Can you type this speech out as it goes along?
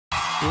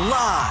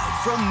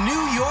Live from New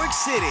York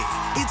City,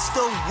 it's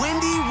the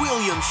Wendy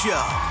Williams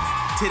Show.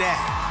 Today,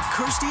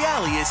 Kirstie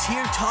Alley is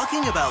here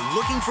talking about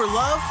looking for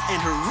love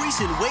and her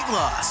recent weight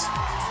loss.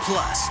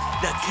 Plus,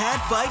 the cat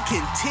fight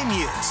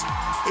continues.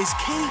 Is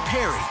Katy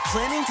Perry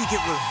planning to get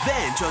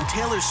revenge on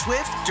Taylor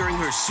Swift during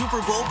her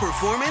Super Bowl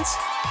performance?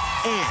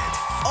 And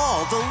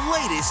all the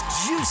latest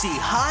juicy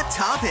hot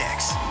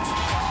topics.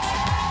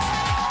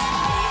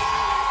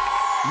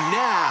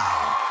 Now,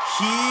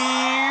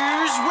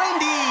 here's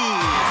Wendy.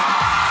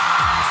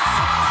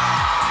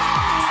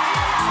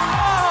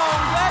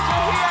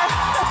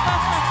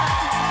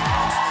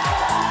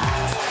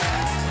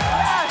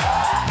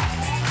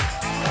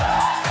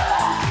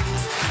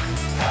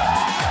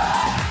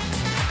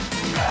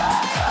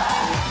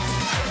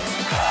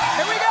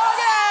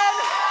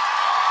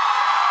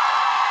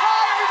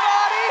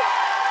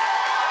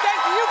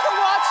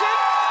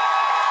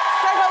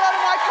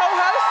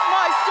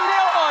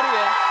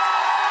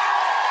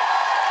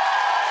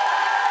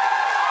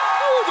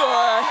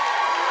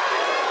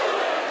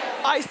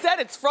 I said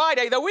it's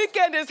Friday. The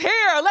weekend is here.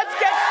 Let's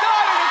get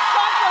started. It's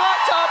time for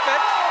Hot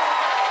Topics.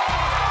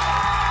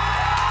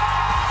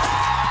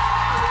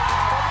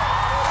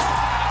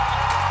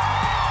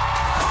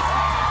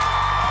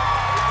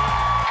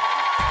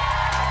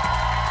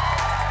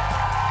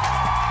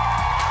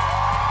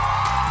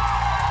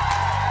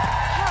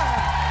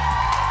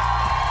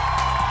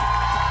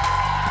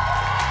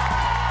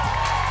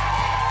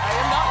 I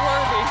am not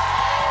worthy.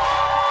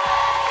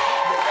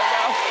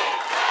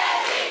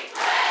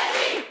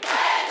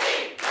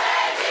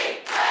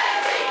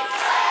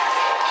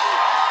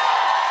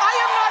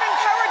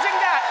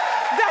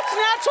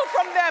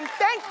 From them.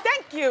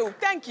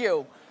 Thank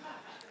you.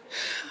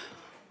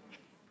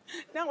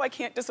 Now I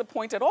can't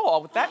disappoint at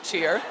all with that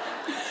cheer.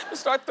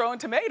 Just start throwing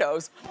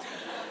tomatoes.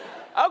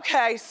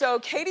 Okay, so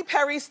Katy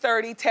Perry's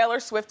 30, Taylor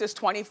Swift is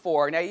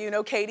 24. Now you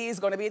know Katy is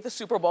going to be at the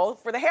Super Bowl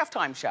for the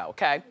halftime show,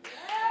 okay?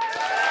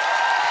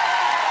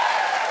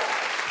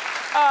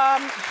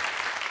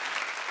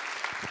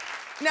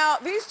 Now,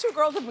 these two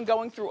girls have been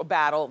going through a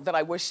battle that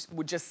I wish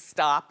would just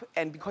stop,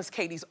 and because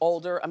Katy's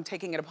older, I'm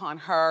taking it upon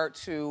her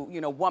to,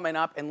 woman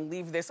up and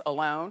leave this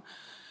alone.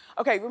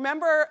 Okay,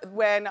 remember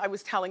when I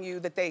was telling you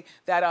that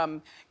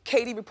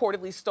Katy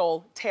reportedly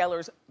stole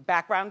Taylor's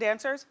background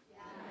dancers?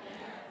 Yes.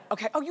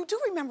 Okay, oh, you do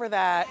remember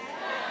that? Yes.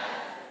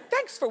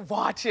 Thanks for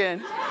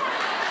watching.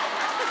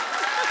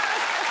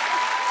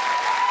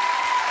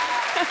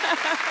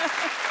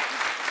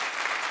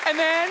 And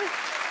then,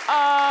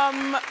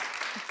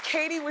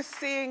 Katy was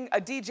seeing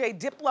a DJ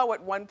Diplo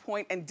at one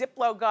point, and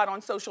Diplo got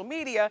on social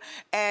media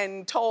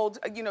and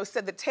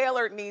said that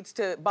Taylor needs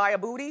to buy a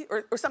booty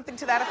or something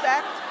to that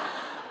effect.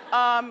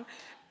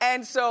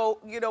 And so,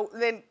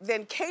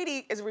 then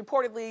Katy is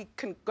reportedly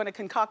gonna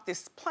concoct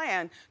this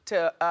plan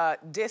to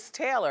diss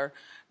Taylor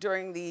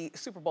during the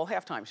Super Bowl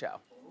halftime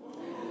show.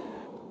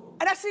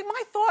 And I see,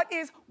 my thought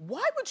is,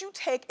 why would you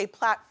take a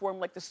platform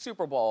like the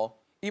Super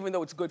Bowl, even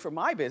though it's good for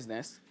my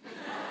business?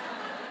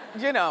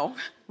 We'll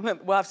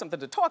have something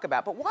to talk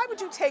about, but why would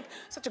you take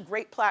such a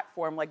great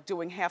platform like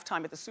doing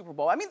halftime at the Super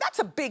Bowl? I mean, that's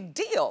a big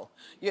deal,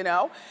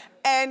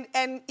 and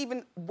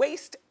even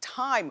waste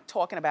time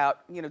talking about,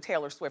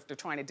 Taylor Swift or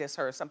trying to diss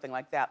her or something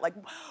like that. Like,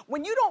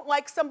 when you don't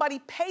like somebody,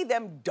 pay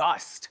them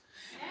dust.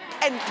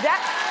 And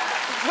that,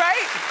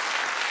 right?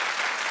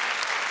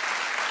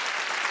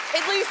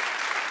 At least,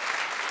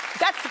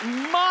 that's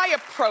my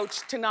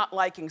approach to not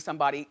liking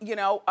somebody,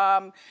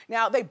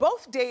 Now, they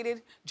both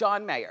dated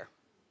John Mayer.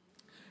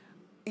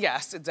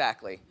 Yes,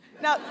 exactly.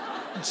 Now,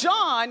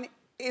 John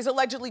is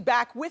allegedly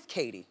back with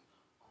Katy.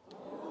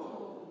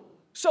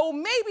 So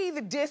maybe the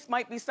diss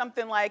might be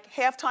something like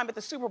halftime at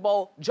the Super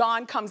Bowl,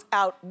 John comes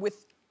out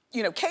with,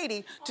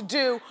 Katy to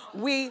do,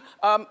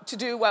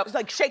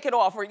 like Shake It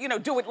Off or,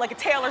 do it like a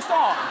Taylor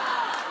song.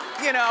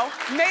 Maybe.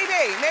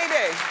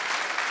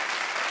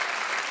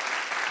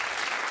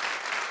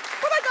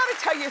 But I gotta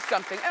tell you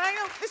something, and I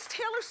know this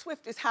Taylor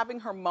Swift is having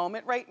her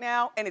moment right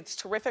now, and it's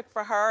terrific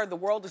for her. The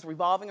world is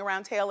revolving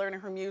around Taylor and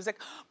her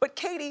music. But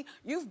Katy,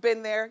 you've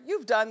been there,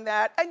 you've done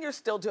that, and you're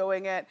still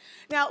doing it.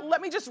 Now,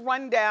 let me just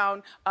run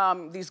down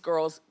these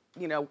girls,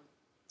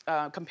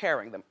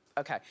 comparing them.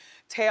 Okay,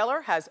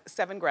 Taylor has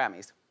 7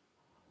 Grammys.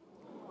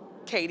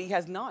 Katy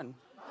has none.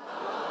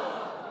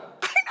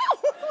 I know.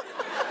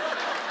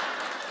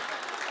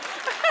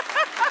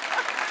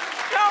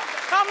 No,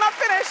 I'm not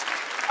finished.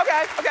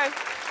 Okay.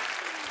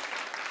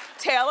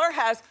 Taylor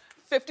has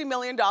 50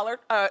 million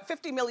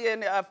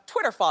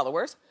Twitter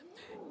followers.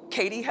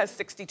 Katy has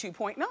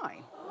 62.9.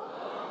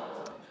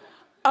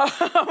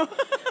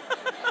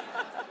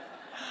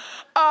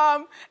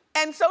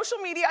 And social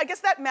media, I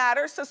guess that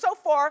matters. So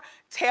far,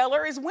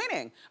 Taylor is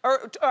winning,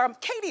 or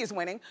Katy is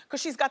winning,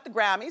 because she's got the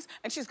Grammys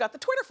and she's got the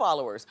Twitter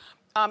followers.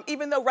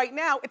 Even though right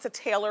now it's a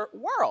Taylor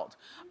world.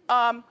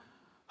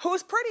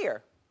 Who's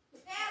prettier?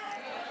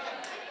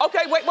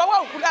 Okay, wait,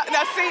 whoa.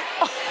 Now see.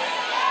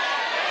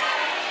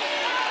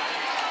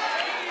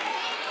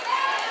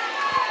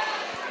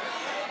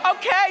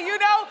 Okay,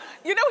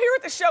 You know, here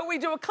at the show, we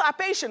do a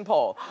clapation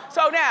poll.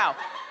 So now,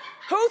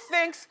 who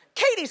thinks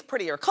Katy's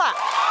prettier? Clap.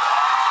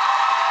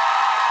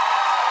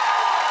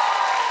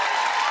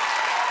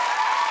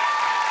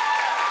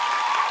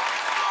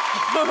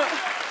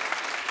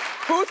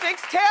 Who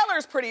thinks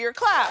Taylor's prettier?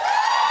 Clap.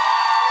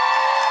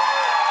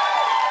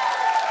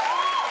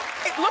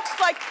 It looks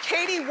like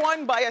Katy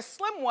won by a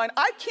slim one.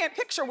 I can't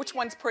picture which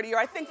one's prettier.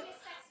 I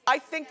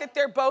think that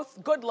they're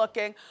both good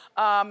looking,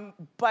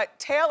 but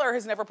Taylor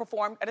has never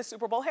performed at a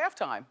Super Bowl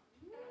halftime.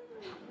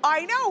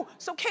 I know.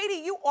 So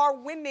Katy, you are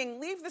winning.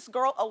 Leave this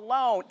girl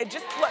alone and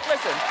just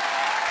listen.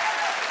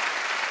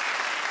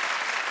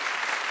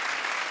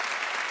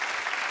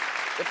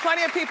 There are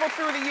plenty of people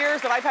through the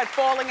years that I've had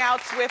falling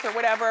outs with or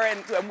whatever,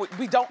 and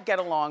we don't get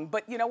along.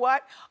 But you know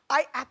what?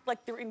 I act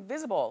like they're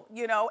invisible,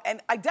 you know?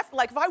 And I definitely,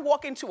 like if I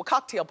walk into a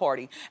cocktail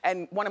party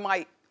and one of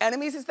my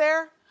enemies is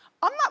there,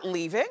 I'm not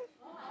leaving.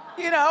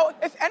 You know,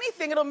 if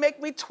anything, it'll make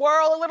me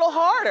twirl a little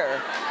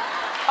harder.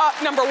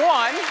 Number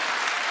one.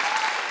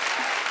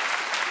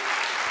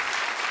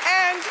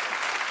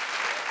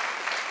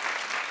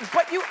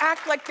 But you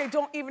act like they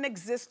don't even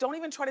exist. Don't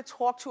even try to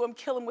talk to them,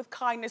 kill them with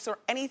kindness or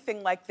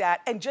anything like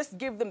that, and just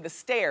give them the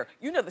stare.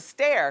 You know the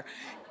stare.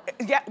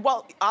 Yeah,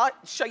 well, I'll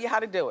show you how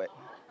to do it.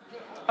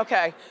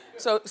 Okay,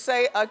 so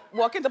say I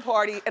walk into the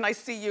party and I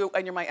see you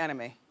and you're my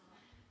enemy.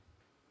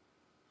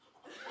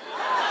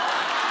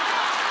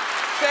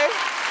 See?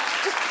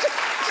 Just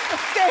a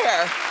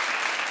stare.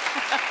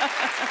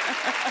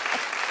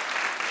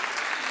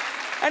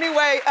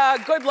 Anyway,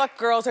 good luck,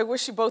 girls. I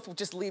wish you both would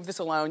just leave this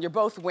alone. You're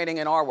both winning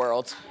in our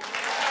world.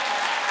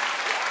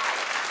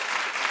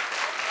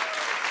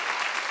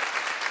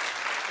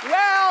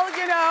 Well,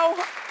 you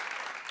know,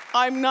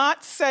 I'm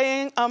not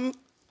saying I'm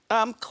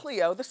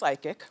Cleo the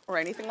psychic or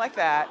anything like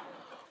that.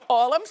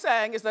 All I'm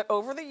saying is that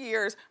over the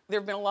years, there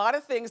have been a lot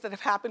of things that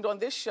have happened on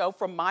this show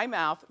from my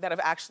mouth that have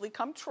actually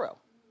come true.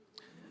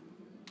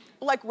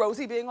 Like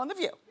Rosie being on The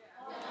View.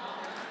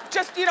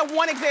 Just, you know,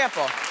 one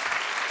example.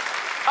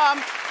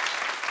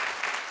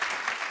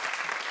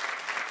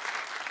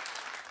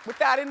 With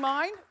that in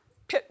mind,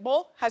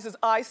 Pitbull has his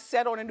eyes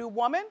set on a new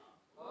woman.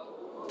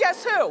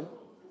 Guess who?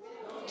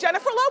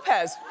 Jennifer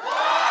Lopez.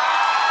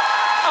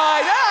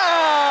 I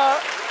know.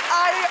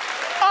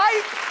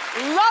 I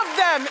love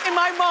them in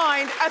my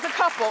mind as a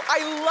couple.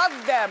 I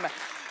love them.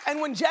 And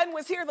when Jen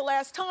was here the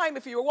last time,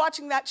 if you were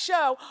watching that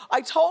show,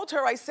 I told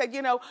her, I said,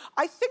 you know,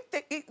 I think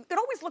that it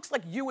always looks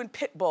like you and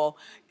Pitbull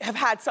have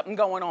had something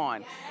going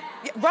on.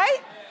 Yeah,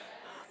 right?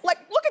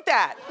 Like, look at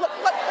that. Look.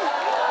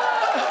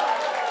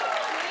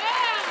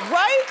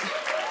 Right?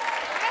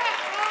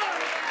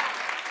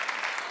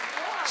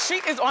 She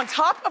is on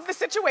top of the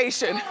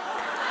situation.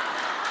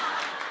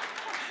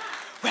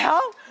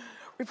 Well,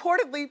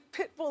 reportedly,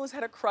 Pitbull has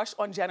had a crush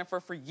on Jennifer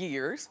for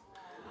years,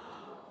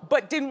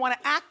 but didn't want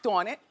to act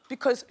on it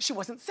because she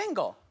wasn't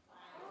single.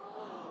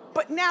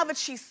 But now that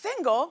she's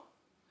single,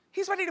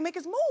 he's ready to make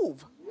his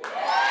move.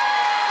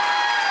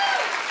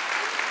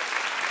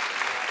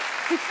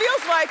 He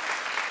feels like,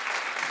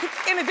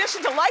 in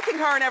addition to liking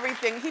her and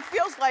everything, he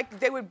feels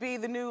like they would be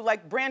the new,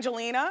 like,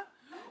 Brangelina,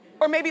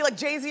 or maybe like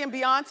Jay-Z and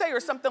Beyonce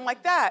or something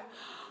like that.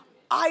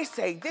 I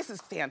say, this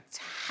is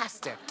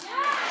fantastic.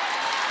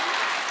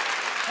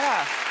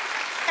 Yeah.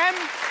 And,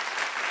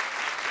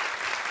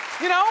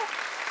 you know,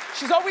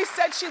 she's always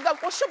said she'll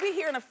be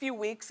here in a few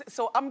weeks,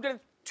 so I'm gonna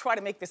try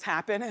to make this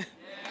happen.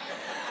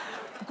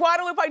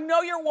 Guadalupe, I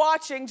know you're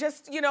watching,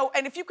 just, you know,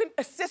 and if you can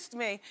assist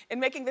me in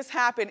making this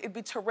happen, it'd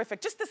be terrific,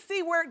 just to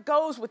see where it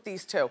goes with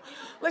these two.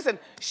 Listen,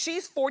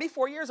 she's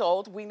 44 years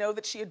old. We know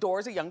that she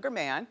adores a younger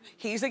man.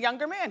 He's a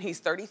younger man. He's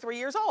 33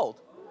 years old.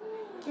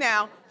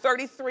 Now,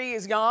 33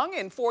 is young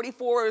and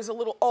 44 is a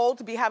little old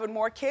to be having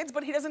more kids,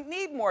 but he doesn't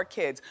need more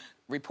kids.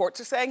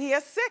 Reports are saying he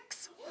has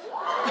 6.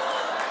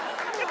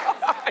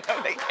 I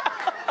don't think.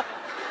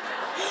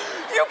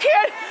 You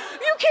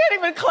can't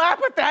even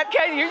clap at that,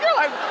 can you? You're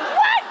like,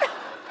 what?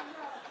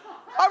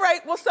 All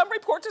right, well, some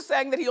reports are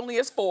saying that he only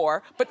has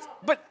 4, but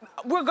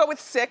we'll go with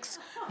 6,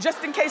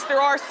 just in case there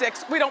are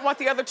 6. We don't want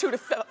the other 2 to,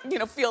 you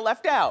know, feel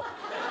left out.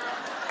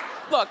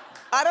 Look,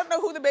 I don't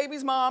know who the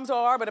baby's moms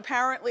are, but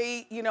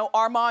apparently, you know,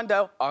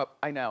 Armando,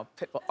 I know,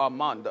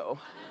 Armando.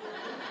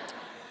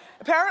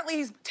 Apparently,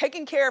 he's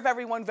taking care of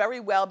everyone very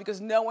well because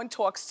no one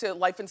talks to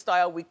Life and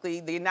Style Weekly,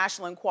 the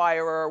National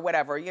Enquirer, or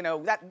whatever. You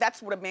know,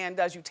 that's what a man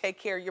does. You take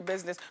care of your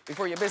business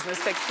before your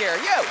business takes care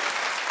of you.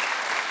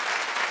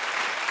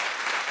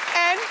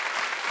 And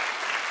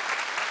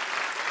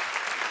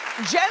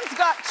Jen's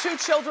got 2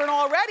 children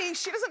already.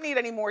 She doesn't need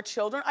any more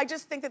children. I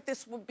just think that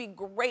this would be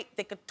great.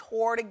 They could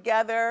tour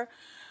together.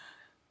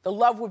 The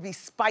love would be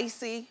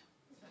spicy,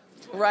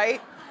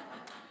 right?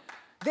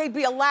 They'd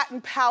be a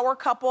Latin power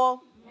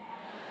couple.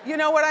 You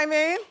know what I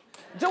mean?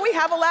 Do we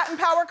have a Latin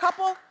power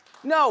couple?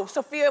 No,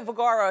 Sofia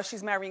Vergara,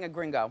 she's marrying a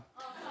gringo.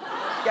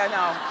 Yeah,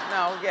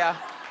 no, yeah.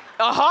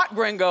 A hot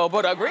gringo,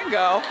 but a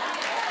gringo,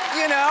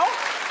 you know?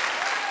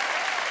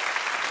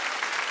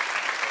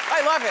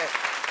 I love it.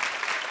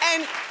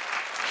 And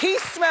he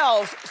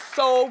smells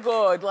so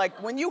good.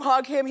 Like, when you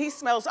hug him,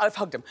 I've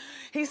hugged him.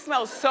 He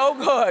smells so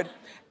good,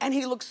 and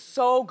he looks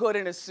so good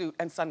in a suit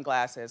and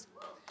sunglasses,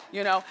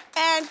 you know?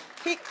 And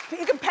he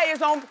can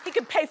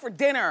pay for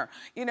dinner.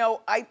 You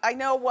know, I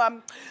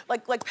know,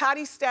 like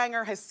Patty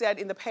Stanger has said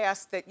in the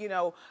past that, you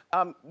know,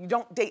 you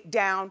don't date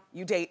down,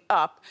 you date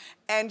up.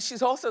 And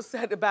she's also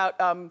said about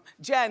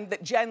Jen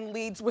that Jen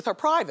leads with her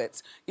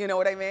privates. You know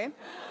what I mean?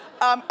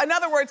 In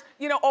other words,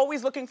 you know,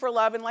 always looking for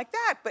love and like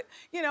that. But,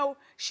 you know,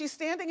 she's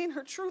standing in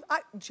her truth.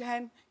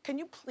 Jen, can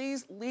you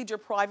please lead your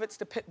privates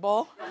to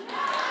Pitbull?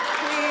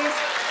 Please.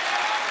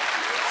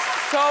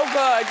 So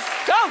good,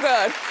 so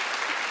good.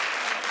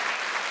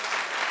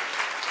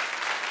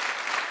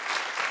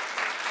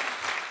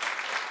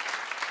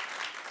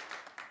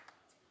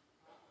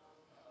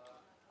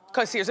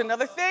 Because here's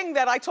another thing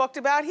that I talked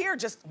about here,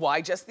 just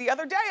the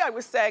other day I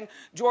was saying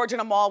George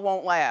and Amal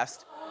won't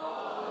last.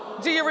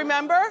 Do you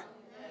remember?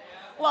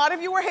 A lot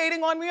of you were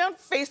hating on me on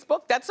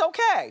Facebook, that's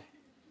okay.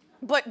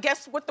 But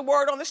guess what the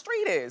word on the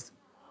street is?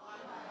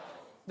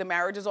 The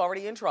marriage is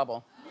already in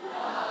trouble.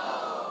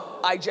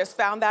 I just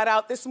found that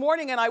out this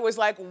morning and I was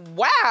like,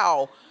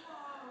 wow.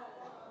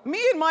 Me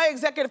and my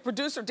executive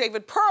producer,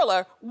 David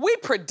Perla, we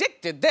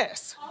predicted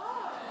this.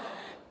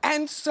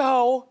 And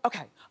so,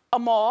 okay,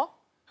 Amal,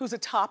 who's a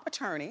top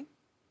attorney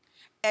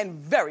and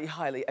very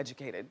highly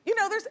educated. You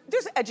know,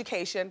 there's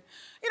education.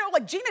 You know,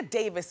 like Gina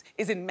Davis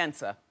is in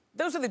Mensa.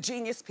 Those are the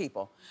genius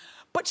people.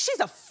 But she's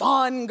a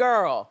fun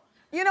girl.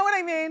 You know what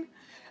I mean?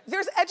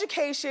 There's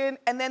education,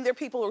 and then there are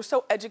people who are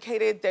so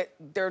educated that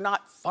they're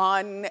not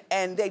fun,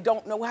 and they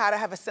don't know how to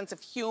have a sense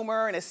of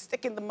humor and a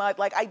stick in the mud.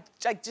 Like, I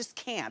just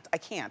can't. I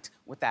can't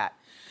with that.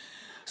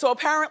 So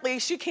apparently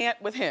she can't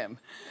with him,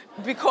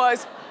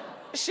 because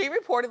she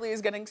reportedly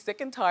is getting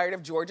sick and tired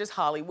of George's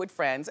Hollywood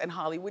friends and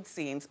Hollywood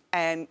scenes,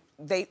 and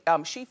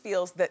she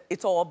feels that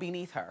it's all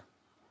beneath her.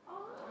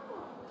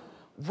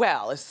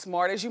 Well, as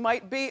smart as you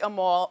might be,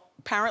 Amal,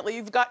 apparently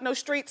you've got no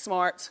street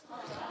smarts.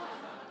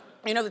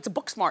 You know, it's a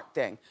book smart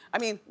thing. I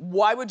mean,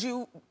 why would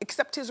you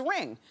accept his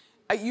ring?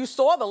 You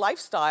saw the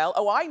lifestyle.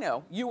 Oh, I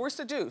know. You were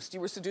seduced.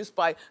 You were seduced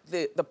by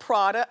the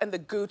Prada and the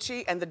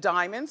Gucci and the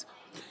diamonds.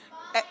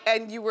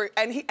 And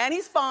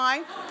he's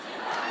fine.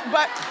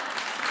 But,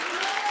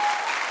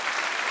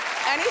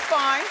 and he's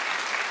fine.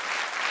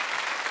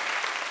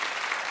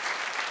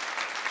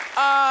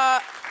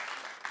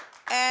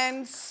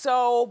 And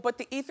so, but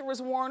the ether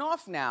is worn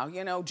off now.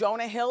 You know,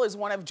 Jonah Hill is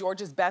one of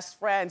George's best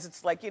friends.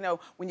 It's like, you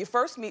know, when you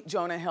first meet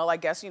Jonah Hill, I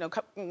guess, you know,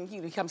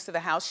 he comes to the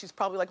house, she's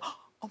probably like,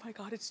 oh my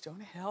God, it's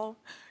Jonah Hill.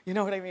 You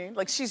know what I mean?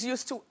 Like, she's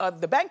used to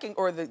the banking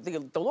or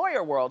the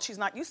lawyer world. She's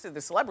not used to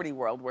the celebrity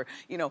world where,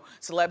 you know,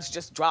 celebs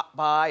just drop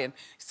by and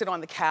sit on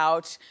the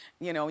couch,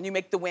 you know, and you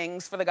make the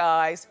wings for the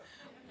guys.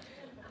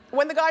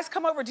 When the guys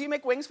come over, do you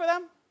make wings for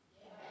them?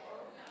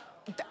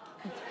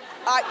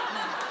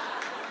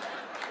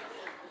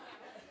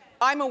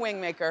 I'm a wing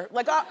maker.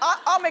 Like,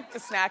 I'll make the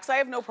snacks. I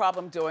have no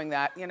problem doing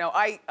that. You know,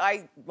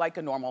 I like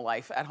a normal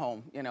life at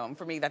home, you know, and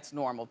for me, that's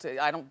normal.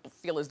 I don't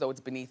feel as though it's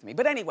beneath me.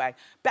 But anyway,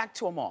 back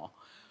to Amal.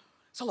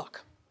 So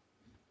look,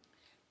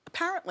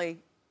 apparently,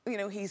 you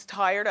know, he's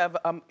tired of,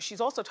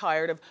 she's also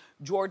tired of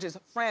George's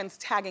friends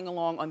tagging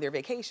along on their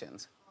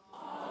vacations.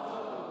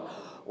 Oh.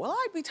 Well,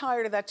 I'd be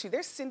tired of that too.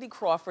 There's Cindy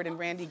Crawford and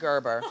Randy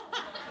Gerber.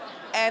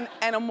 and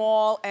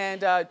Amal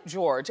and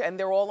George, and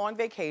they're all on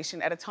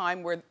vacation at a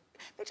time where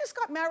they just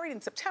got married in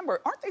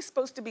September. Aren't they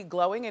supposed to be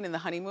glowing and in the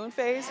honeymoon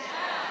phase?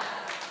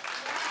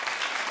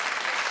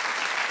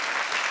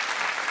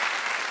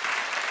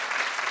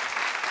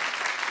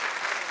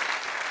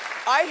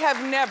 I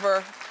have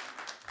never,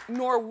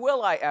 nor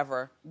will I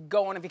ever,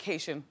 go on a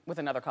vacation with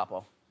another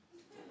couple.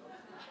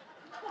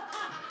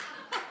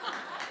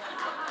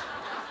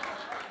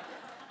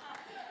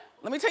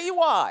 Let me tell you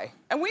why.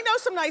 And we know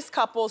some nice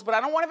couples, but I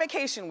don't want a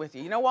vacation with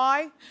you. You know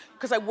why?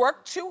 Because I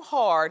work too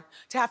hard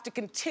to have to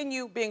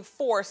continue being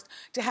forced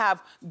to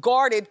have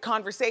guarded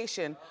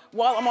conversation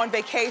while I'm on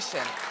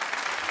vacation.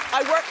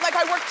 I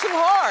work too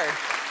hard.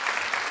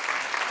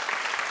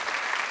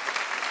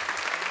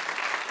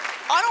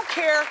 I don't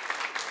care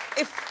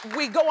if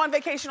we go on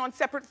vacation on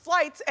separate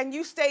flights and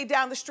you stay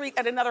down the street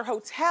at another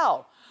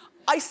hotel.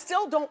 I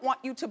still don't want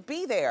you to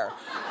be there.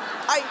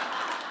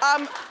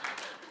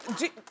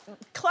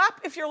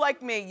 Clap if you're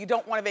like me, you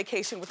don't want a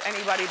vacation with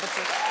anybody but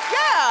you.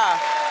 Yeah.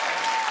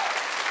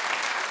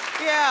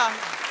 Yeah.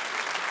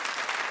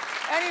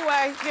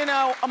 Anyway, you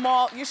know,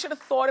 Amal, you should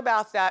have thought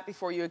about that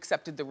before you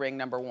accepted the ring,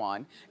 number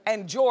one.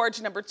 And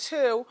George, number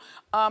two,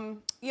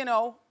 you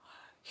know,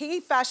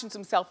 he fashions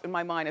himself in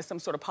my mind as some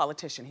sort of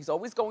politician. He's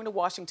always going to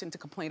Washington to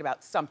complain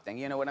about something,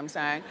 you know what I'm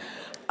saying?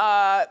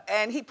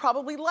 And he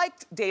probably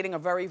liked dating a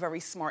very, very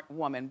smart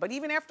woman. But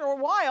even after a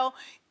while,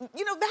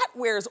 you know, that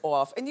wears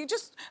off. And you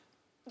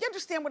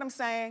understand what I'm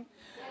saying?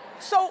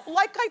 Yes. So,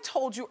 like I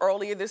told you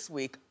earlier this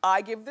week,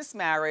 I give this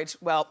marriage,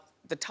 well,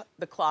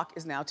 the clock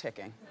is now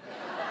ticking.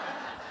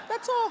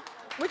 That's all.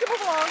 We can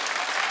move along.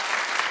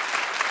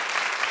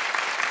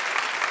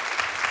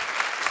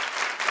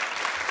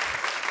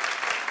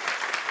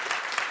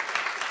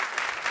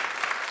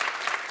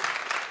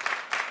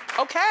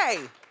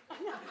 okay.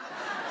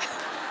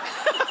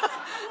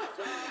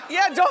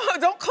 Yeah,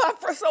 don't clap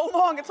for so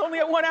long. It's only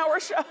a 1-hour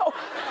show.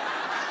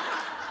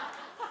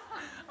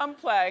 I'm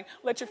playing.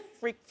 Let your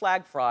freak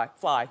flag fly.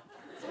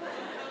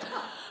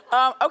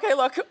 Okay,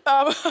 look,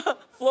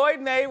 Floyd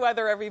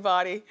Mayweather,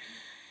 everybody,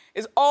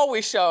 is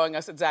always showing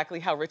us exactly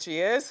how rich he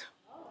is.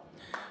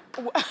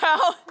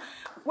 Well,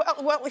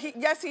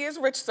 yes, he is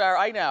rich, sir,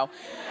 I know.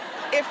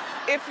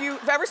 If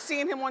you've ever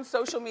seen him on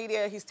social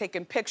media, he's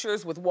taken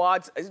pictures with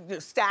wads,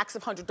 stacks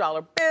of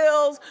 $100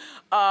 bills,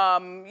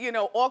 you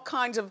know, all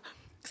kinds of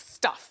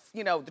stuff,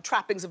 you know, the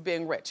trappings of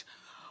being rich.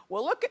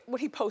 Well, look at what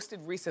he posted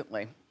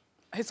recently,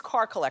 his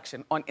car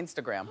collection on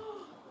Instagram.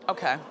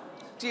 Okay,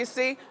 do you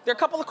see? There are a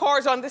couple of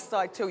cars on this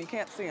side too, you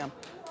can't see them.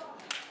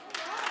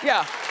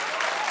 Yeah.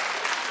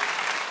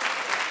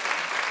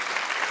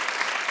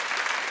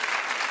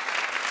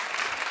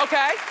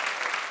 Okay,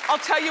 I'll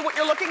tell you what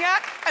you're looking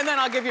at, and then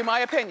I'll give you my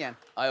opinion.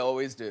 I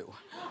always do.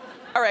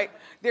 All right,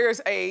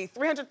 there's a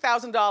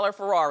 $300,000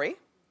 Ferrari,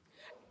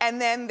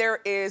 and then there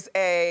is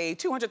a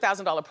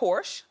 $200,000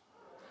 Porsche,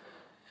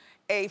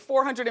 a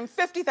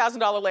 $450,000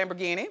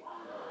 Lamborghini,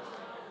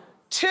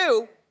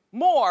 2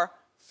 more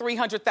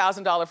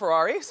 $300,000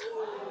 Ferraris,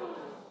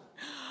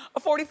 a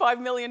 $45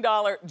 million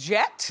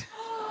jet,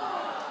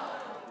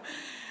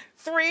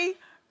 3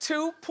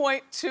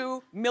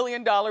 $2.2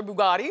 million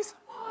Bugattis,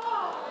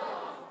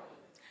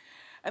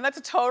 and that's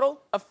a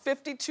total of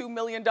 $52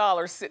 million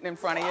sitting in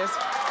front of you.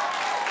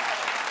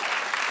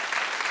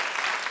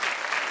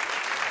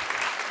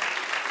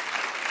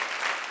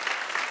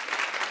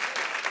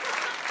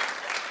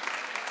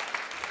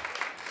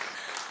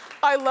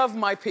 I love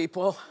my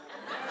people.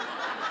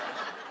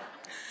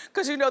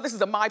 Because you know this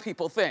is a my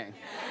people thing.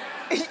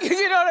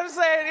 You know what I'm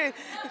saying?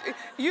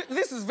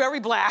 This is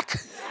very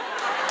black.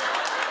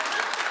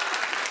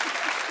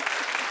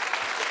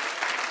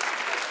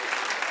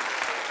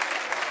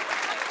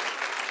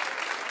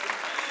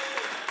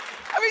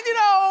 I mean, you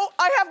know,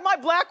 I have my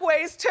black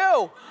ways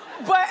too,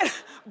 but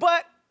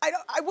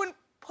I wouldn't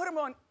put them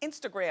on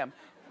Instagram,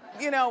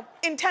 you know,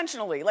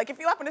 intentionally. Like if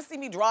you happen to see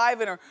me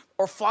driving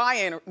or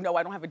flying, or, no,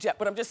 I don't have a jet,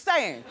 but I'm just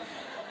saying.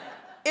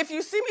 If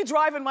you see me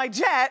driving my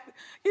jet,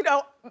 you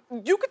know,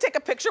 you could take a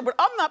picture, but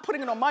I'm not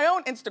putting it on my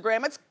own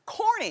Instagram. It's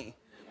corny.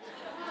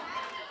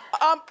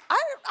 I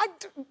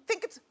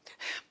think it's,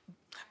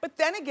 but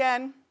then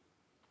again,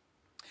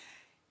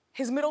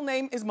 his middle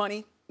name is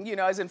Money, you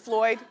know, as in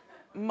Floyd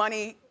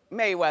Money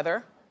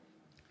Mayweather.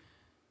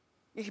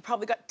 He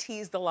probably got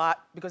teased a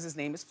lot because his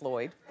name is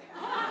Floyd.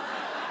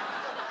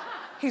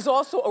 He's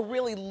also a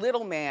really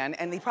little man,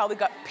 and he probably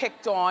got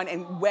picked on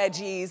and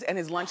wedgies and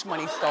his lunch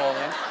money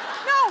stolen.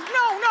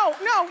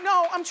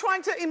 No, I'm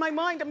trying to, in my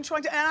mind, and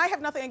I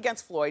have nothing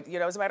against Floyd. You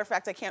know, as a matter of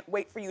fact, I can't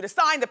wait for you to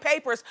sign the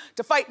papers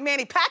to fight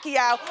Manny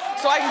Pacquiao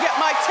so I can get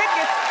my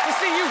tickets to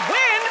see you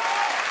win.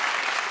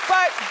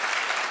 But,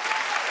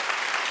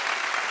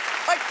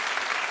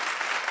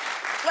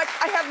 like,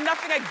 I have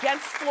nothing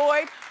against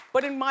Floyd,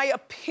 but in my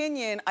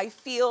opinion, I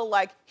feel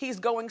like he's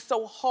going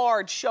so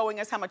hard showing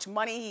us how much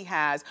money he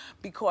has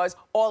because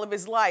all of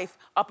his life,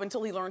 up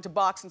until he learned to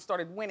box and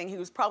started winning, he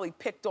was probably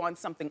picked on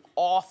something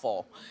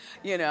awful,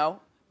 you know?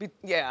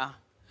 Yeah.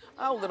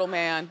 Oh, little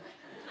man,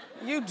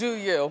 you do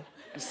you.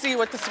 See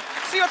you at the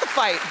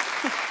fight.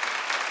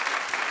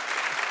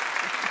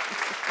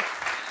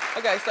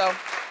 Okay, so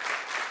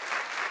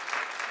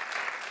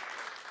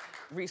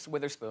Reese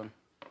Witherspoon.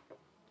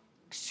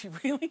 She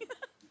really?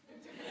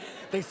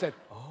 They said,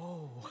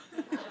 oh.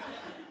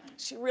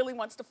 She really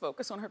wants to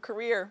focus on her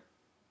career,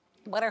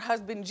 but her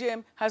husband,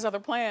 Jim, has other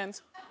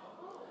plans.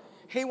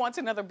 He wants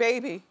another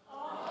baby.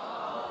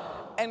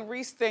 And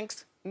Reese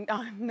thinks,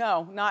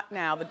 no, not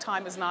now. The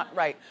time is not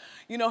right.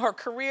 You know, her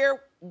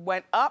career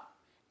went up,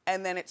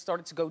 and then it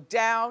started to go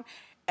down,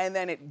 and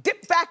then it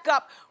dipped back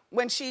up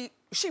when she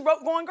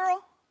wrote Gone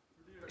Girl.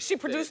 She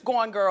produced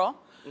Gone Girl.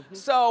 Mm-hmm.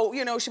 So,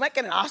 you know, she might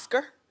get an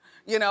Oscar.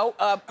 You know,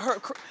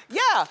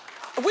 yeah,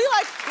 we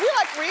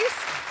like Reese.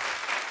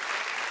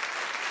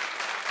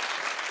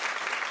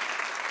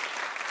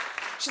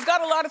 She's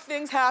got a lot of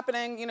things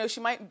happening. You know, she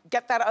might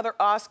get that other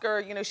Oscar.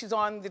 You know, she's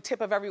on the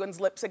tip of everyone's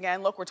lips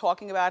again. Look, we're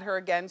talking about her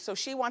again. So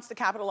she wants to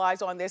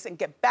capitalize on this and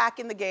get back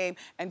in the game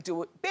and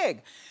do it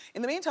big.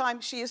 In the meantime,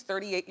 she is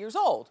 38 years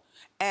old.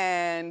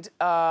 And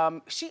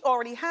she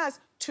already has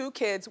 2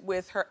 kids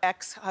with her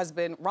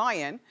ex-husband,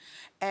 Ryan.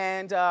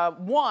 And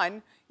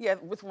one, yeah,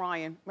 with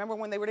Ryan. Remember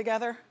when they were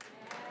together?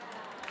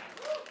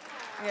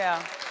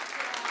 Yeah.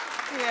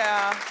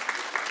 Yeah.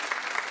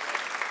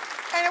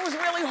 And it was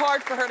really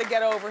hard for her to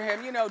get over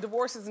him. You know,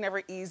 divorce is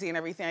never easy and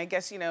everything. I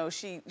guess, you know,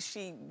 she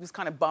was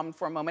kind of bummed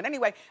for a moment.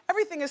 Anyway,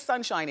 everything is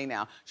sunshiny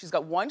now. She's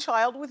got 1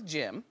 child with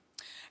Jim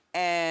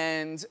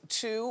and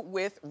 2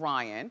 with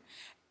Ryan,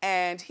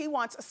 and he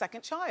wants a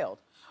 2nd child.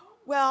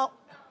 Well,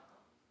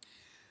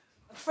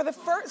 for the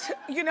first,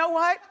 you know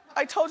what?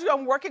 I told you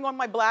I'm working on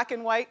my black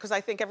and white because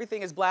I think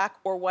everything is black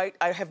or white.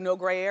 I have no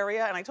gray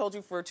area, and I told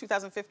you for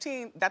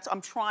 2015,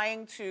 I'm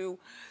trying to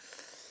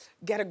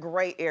get a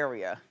gray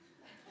area.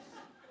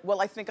 Well,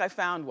 I think I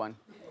found one.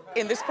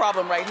 in this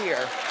problem right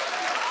here.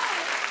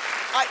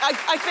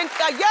 I think,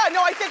 yeah,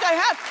 no, I think I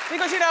have.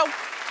 Because, you know,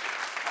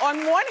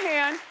 on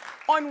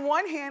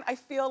one hand, I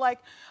feel like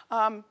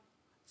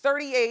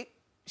 38,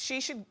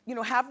 she should, you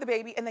know, have the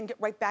baby and then get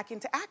right back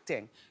into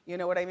acting. You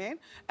know what I mean?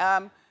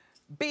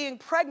 Being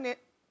pregnant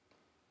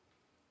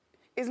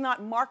is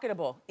not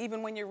marketable,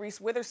 even when you're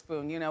Reese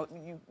Witherspoon. You know,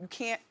 you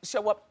can't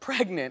show up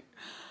pregnant.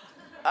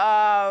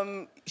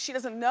 She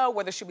doesn't know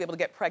whether she'll be able to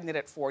get pregnant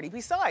at 40.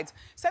 Besides,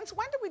 since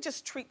when do we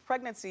just treat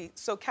pregnancy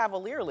so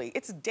cavalierly?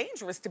 It's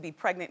dangerous to be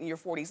pregnant in your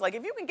 40s. Like,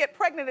 if you can get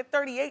pregnant at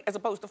 38 as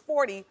opposed to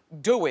 40,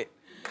 do it.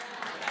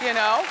 You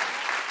know?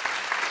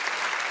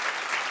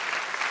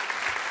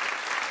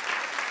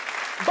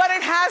 But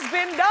it has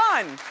been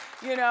done,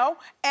 you know?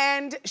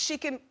 And she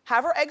can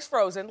have her eggs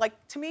frozen. Like,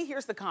 to me,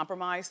 here's the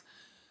compromise.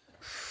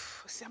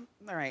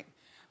 All right.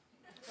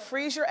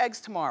 Freeze your eggs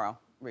tomorrow,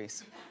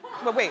 Reese.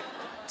 But wait,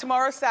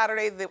 tomorrow's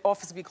Saturday, the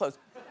office will be closed.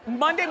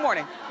 Monday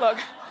morning, look.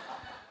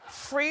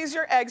 Freeze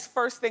your eggs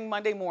first thing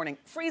Monday morning.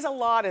 Freeze a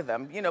lot of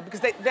them, you know, because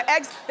the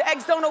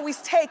eggs don't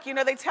always take. You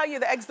know, they tell you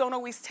the eggs don't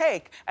always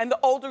take. And the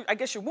older, I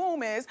guess, your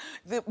womb is,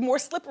 the more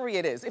slippery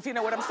it is, if you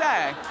know what I'm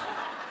saying.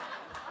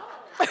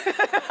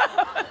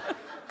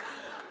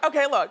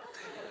 Okay, look.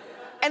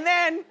 And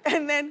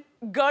then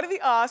go to the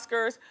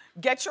Oscars,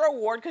 get your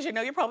award, because you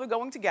know you're probably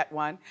going to get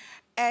one,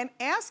 and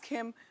ask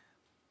him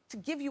to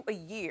give you a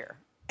year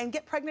and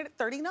get pregnant at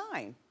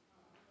 39.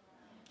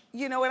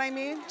 You know what I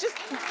mean? Just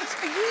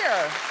a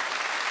year.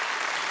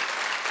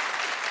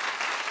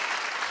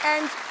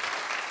 And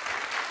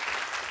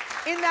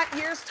in that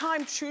year's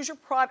time, choose your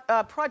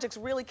projects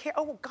really care.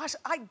 Oh, gosh,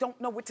 I don't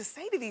know what to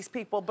say to these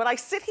people, but I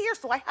sit here,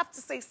 so I have to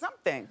say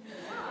something.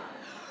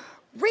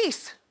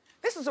 Reese,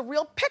 this is a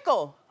real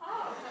pickle.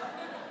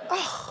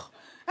 Oh.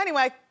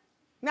 Anyway,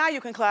 now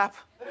you can clap.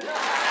 We've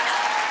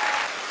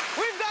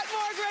got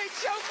more great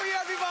show for you,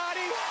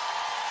 everybody.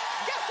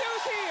 Guess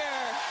who's here?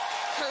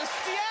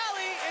 Kirstie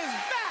Alley is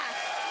back.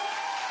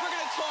 We're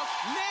gonna talk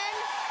men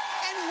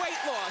and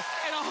weight loss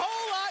and a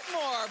whole lot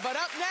more. But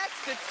up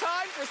next, it's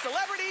time for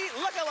Celebrity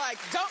Look-alike.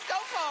 Don't go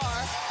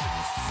far.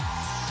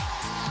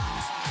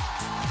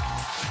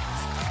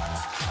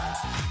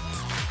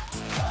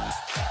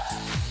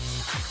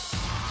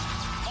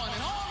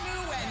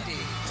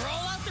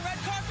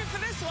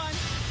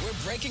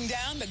 We're breaking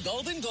down the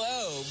Golden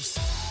Globes,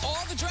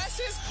 all the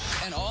dresses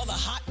and all the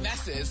hot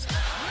messes.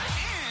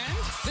 And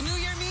the new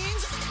year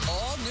means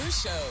all new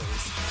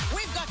shows.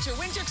 We've got your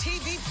winter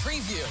TV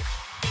preview.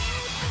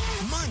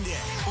 Monday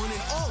on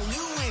an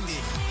all-new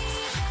Wendy.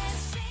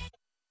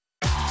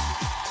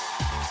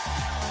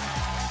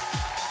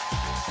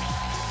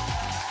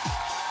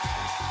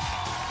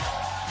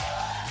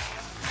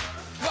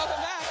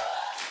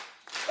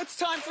 It's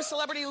time for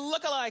Celebrity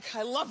Look-alike.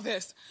 I love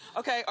this.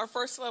 Okay, our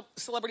first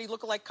Celebrity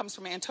Look-alike comes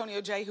from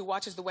Antonio J., who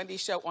watches The Wendy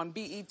Show on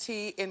BET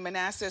in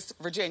Manassas,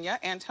 Virginia.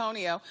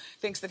 Antonio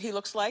thinks that he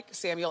looks like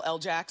Samuel L.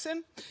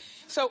 Jackson.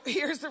 So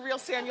here's the real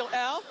Samuel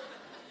L.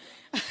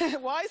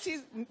 Why is he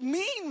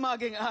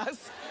mean-mugging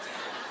us?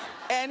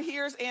 And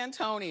here's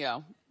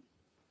Antonio.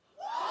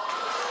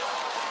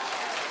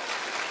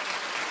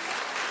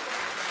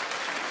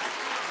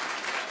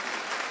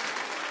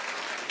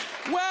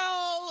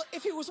 Well,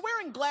 if he was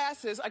wearing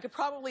glasses, I could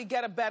probably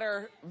get a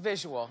better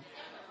visual.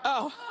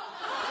 Oh.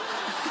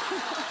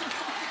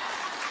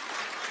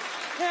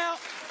 Now,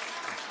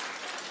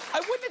 I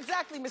wouldn't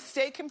exactly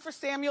mistake him for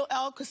Samuel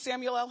L., because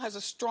Samuel L. has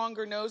a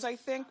stronger nose, I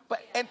think. But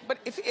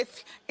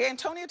if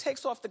Antonio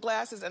takes off the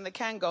glasses and the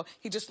Kango,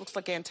 he just looks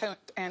like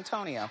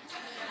Antonio.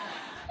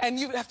 And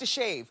you have to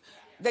shave.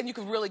 Then you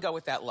can really go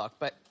with that look.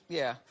 But,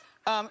 yeah.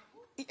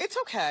 It's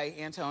okay,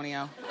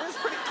 Antonio. It's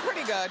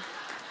pretty good.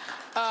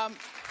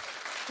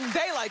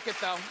 They like it,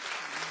 though.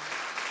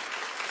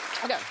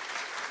 Okay.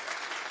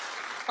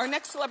 Our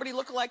next Celebrity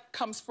Look-alike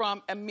comes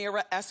from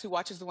Amira S., who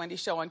watches The Wendy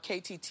Show on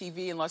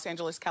KTTV in Los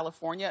Angeles,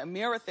 California.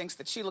 Amira thinks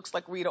that she looks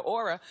like Rita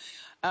Ora.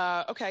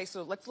 Okay,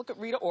 so let's look at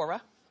Rita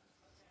Ora.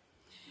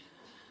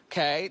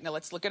 Okay, now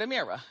let's look at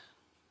Amira.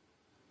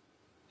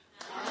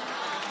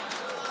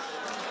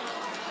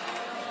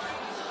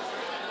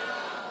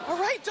 All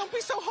right, don't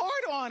be so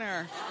hard on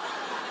her.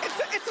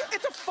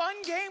 It's a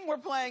fun game we're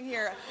playing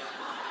here.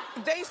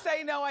 They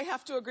say no, I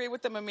have to agree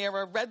with them,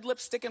 Amira. Red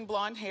lipstick and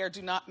blonde hair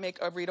do not make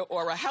a Rita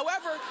Ora.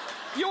 However,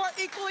 you are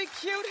equally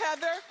cute,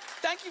 Heather.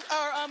 Thank you,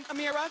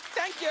 Amira.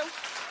 Thank you.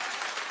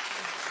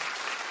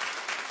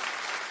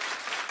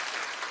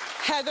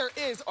 Heather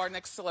is our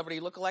next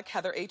Celebrity Look-alike.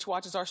 Heather H.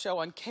 watches our show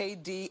on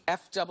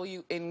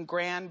KDFW in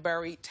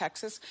Granbury,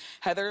 Texas.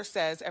 Heather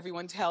says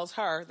everyone tells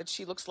her that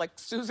she looks like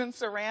Susan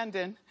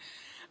Sarandon.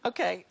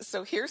 Okay,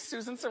 so here's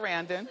Susan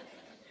Sarandon.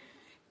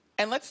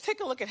 And let's take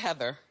a look at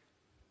Heather.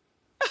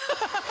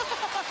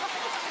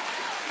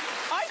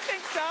 I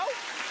think so.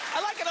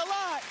 I like it a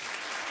lot.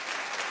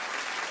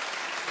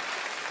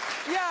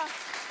 Yeah,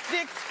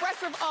 the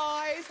expressive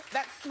eyes,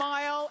 that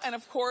smile, and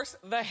of course,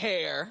 the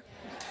hair.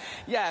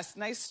 Yes,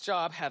 nice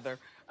job, Heather.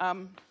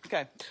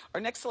 Okay.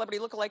 Our next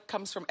celebrity lookalike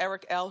comes from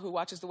Eric L., who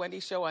watches The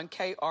Wendy Show on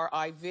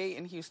KRIV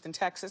in Houston,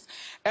 Texas.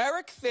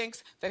 Eric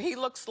thinks that he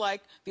looks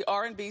like the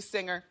R&B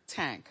singer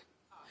Tank.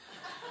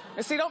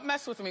 Now, see, don't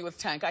mess with me with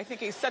Tank. I think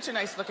he's such a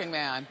nice-looking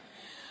man.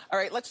 All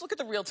right, let's look at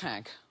the real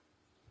Tank.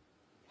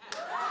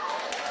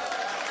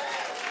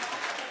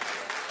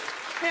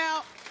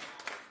 Now,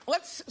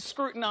 let's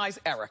scrutinize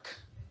Eric.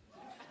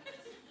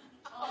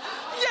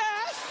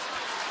 Yes!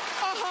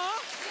 Uh-huh.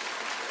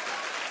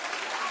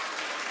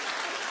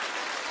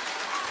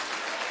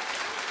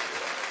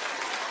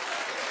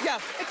 Yeah,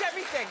 it's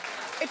everything.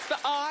 It's the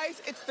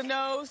eyes, it's the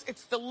nose,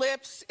 it's the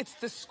lips, it's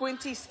the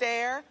squinty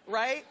stare,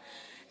 right?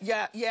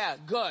 Yeah,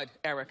 good,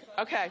 Eric.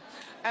 Okay.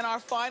 And our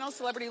final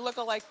celebrity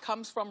lookalike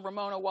comes from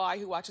Ramona Y.,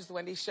 who watches The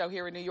Wendy Show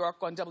here in New York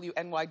on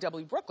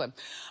WNYW Brooklyn.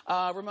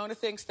 Ramona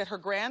thinks that her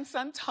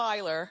grandson,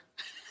 Tyler,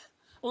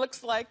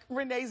 looks like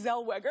Renee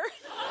Zellweger.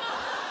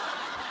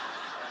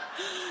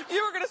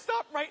 You were going to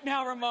stop right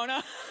now,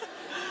 Ramona.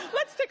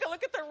 Let's take a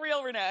look at the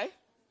real Renee.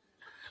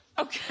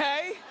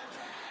 Okay.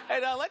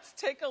 And let's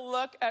take a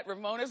look at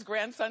Ramona's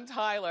grandson,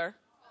 Tyler.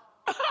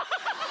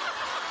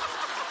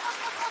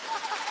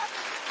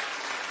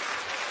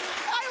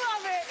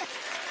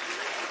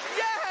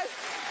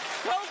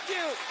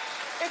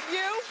 If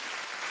you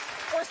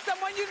or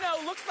someone you know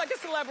looks like a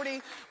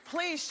celebrity,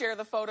 please share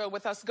the photo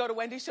with us. Go to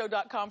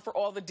wendyshow.com for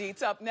all the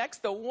deets. Up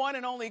next, the one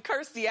and only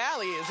Kirstie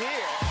Alley is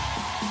here.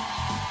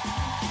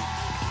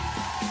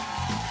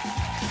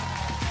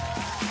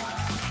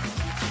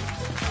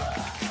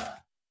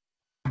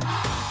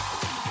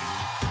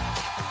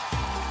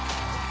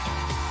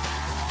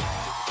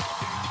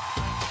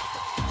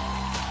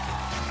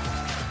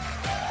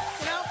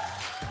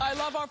 I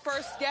love our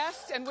first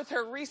guest, and with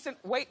her recent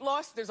weight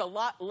loss, there's a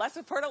lot less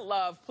of her to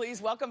love. Please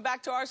welcome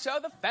back to our show,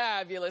 the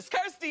fabulous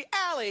Kirstie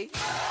Alley. Wow.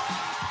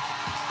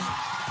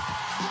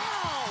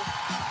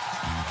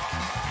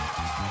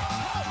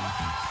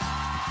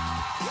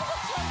 You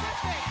look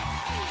terrific.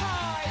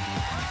 Hi.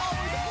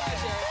 Always a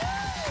pleasure.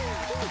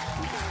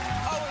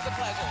 Always a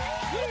pleasure.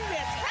 You look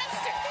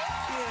fantastic.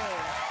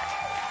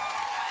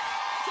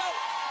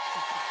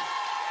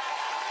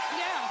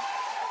 Yeah.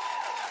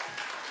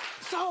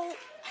 So,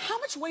 how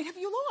much weight have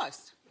you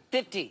lost?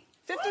 50.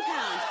 50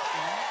 pounds.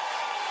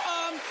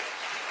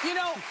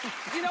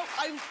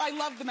 I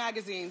love the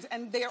magazines,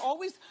 and they're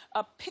always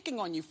picking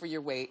on you for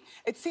your weight.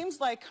 It seems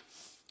like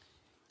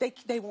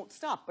they won't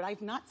stop, but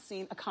I've not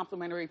seen a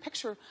complimentary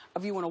picture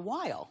of you in a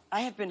while.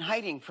 I have been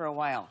hiding for a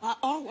while.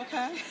 Oh,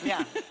 okay.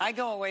 Yeah, I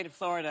go away to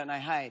Florida and I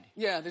hide.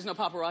 Yeah, there's no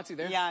paparazzi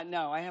there? Yeah,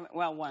 no, I haven't.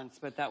 Well, once,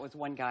 but that was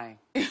one guy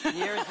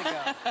years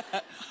ago.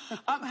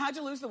 How'd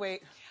you lose the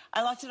weight?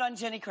 I lost it on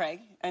Jenny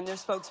Craig. I'm their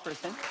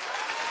spokesperson.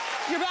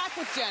 You're back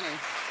with Jenny.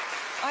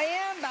 I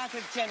am back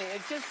with Jenny.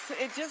 It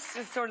just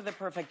is sort of the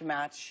perfect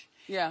match.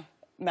 Yeah.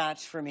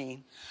 Match for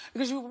me.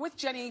 Because you were with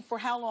Jenny for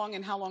how long,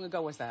 and how long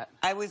ago was that?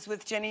 I was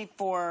with Jenny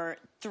for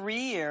 3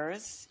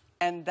 years,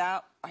 and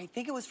that, I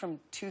think it was from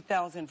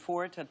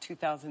 2004 to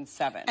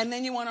 2007. And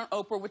then you went on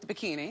Oprah with the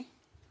bikini.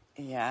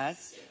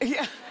 Yes.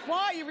 Yeah.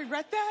 Why? You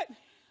regret that?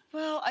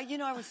 Well,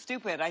 I was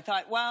stupid. I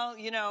thought, well,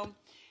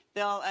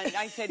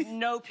 I said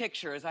no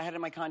pictures. I had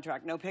in my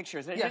contract, no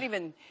pictures. It didn't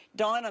even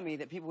dawn on me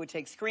that people would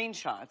take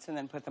screenshots and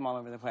then put them all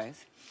over the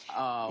place.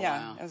 Oh, yeah,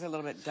 wow. It was a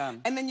little bit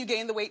dumb. And then you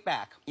gained the weight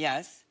back.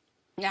 Yes.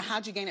 Now,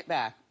 how'd you gain it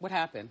back? What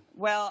happened?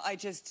 Well, I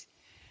just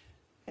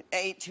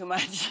ate too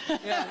much.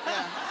 Yeah.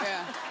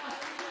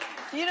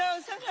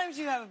 Sometimes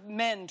you have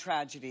men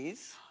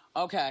tragedies.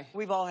 Okay.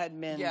 We've all had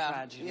men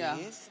tragedies. Yeah.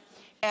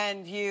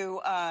 And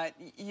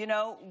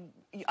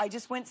I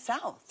just went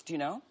south, do you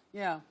know?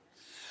 Yeah.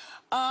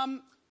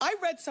 I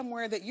read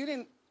somewhere that you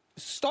didn't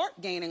start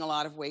gaining a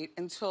lot of weight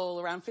until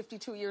around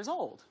 52 years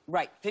old.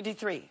 Right,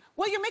 53.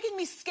 Well, you're making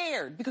me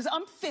scared because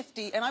I'm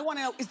 50 and I want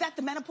to know, is that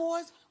the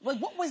menopause? Like,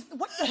 what was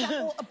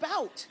that all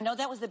about? No,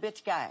 that was the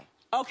bitch guy.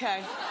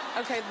 Okay,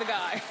 the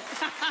guy.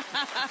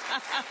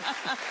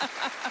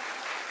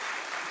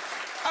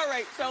 All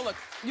right, so look,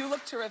 you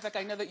look terrific.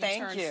 I know that you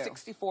turned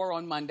 64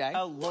 on Monday.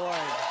 Oh, Lord.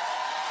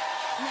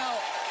 No.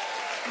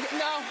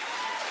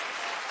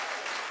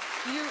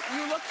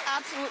 You look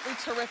absolutely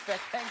terrific.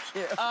 Thank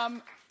you.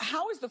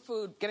 How is the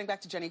food, getting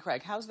back to Jenny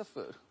Craig, how's the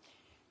food?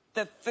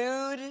 The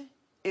food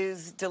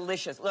is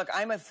delicious. Look,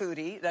 I'm a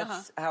foodie.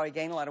 That's how I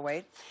gain a lot of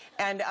weight.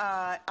 And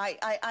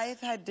I've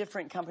had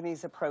different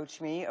companies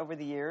approach me over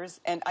the years,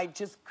 and I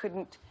just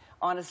couldn't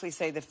honestly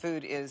say the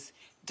food is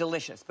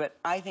delicious, but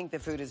I think the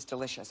food is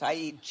delicious. I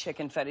eat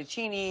chicken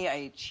fettuccine, I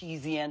eat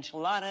cheesy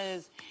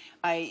enchiladas,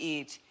 I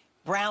eat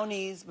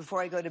brownies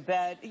before I go to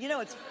bed.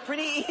 It's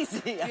pretty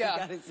easy, I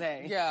gotta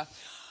say. Yeah.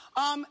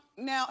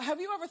 Now, have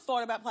you ever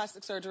thought about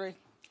plastic surgery?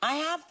 I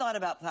have thought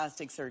about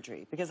plastic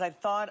surgery because I've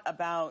thought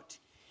about,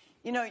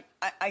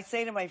 I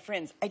say to my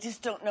friends, I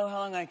just don't know how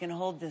long I can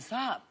hold this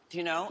up, do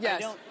you know? Yes. I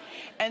don't,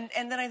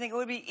 and then I think it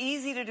would be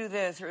easy to do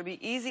this or it would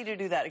be easy to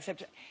do that,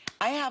 except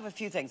I have a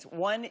few things.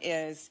 One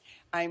is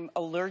I'm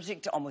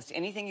allergic to almost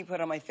anything you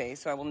put on my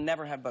face, so I will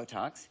never have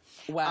Botox.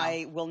 Wow.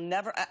 I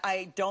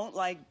don't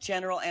like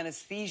general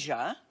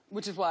anesthesia.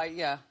 Which is why,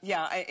 yeah.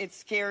 Yeah, it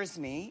scares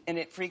me and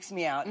it freaks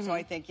me out. So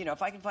I think, you know,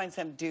 if I can find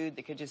some dude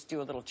that could just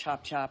do a little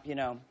chop chop, you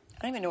know.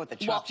 I don't even know what the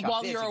chop chop is.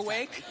 While you're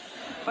awake?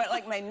 But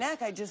like my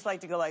neck, I just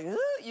like to go like,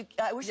 ooh,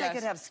 I wish I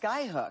could have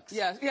sky hooks.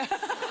 Yes, yeah.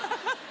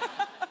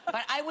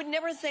 But I would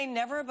never say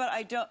never, but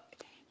I don't,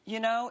 you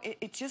know,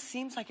 it just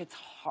seems like it's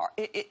hard.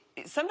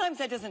 Sometimes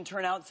that doesn't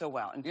turn out so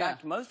well. In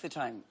fact, most of the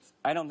time,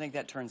 I don't think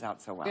that turns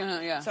out so well.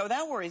 Yeah. So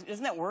that worries,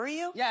 doesn't that worry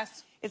you?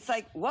 Yes. It's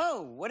like,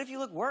 whoa, what if you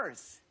look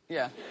worse?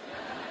 Yeah.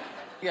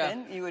 Yeah.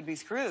 Then you would be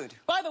screwed.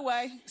 By the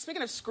way,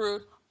 speaking of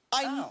screwed,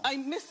 I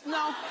miss,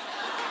 no,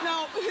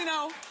 you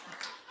know,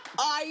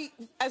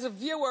 as a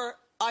viewer,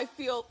 I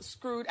feel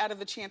screwed out of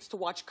the chance to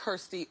watch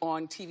Kirstie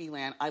on TV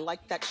Land. I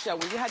liked that show.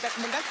 When that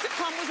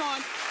sitcom was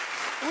on,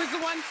 it was the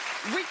one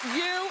with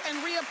you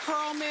and Rhea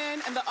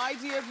Perlman and the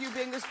idea of you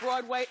being this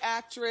Broadway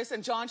actress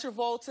and John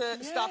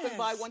Travolta stopping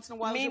by once in a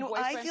while as your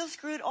boyfriend. I feel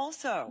screwed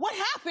also. What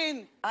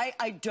happened?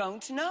 I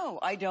don't know.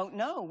 I don't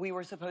know. We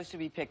were supposed to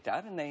be picked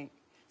up, and they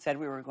said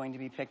we were going to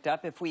be picked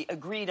up if we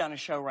agreed on a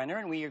showrunner,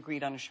 and we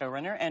agreed on a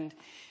showrunner, and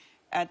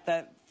at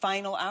the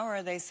final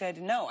hour, they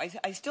said no.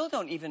 I still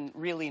don't even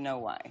really know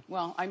why.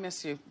 Well, I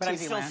miss you, but TV I'm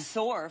still Land.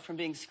 sore from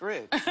being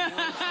screwed. You know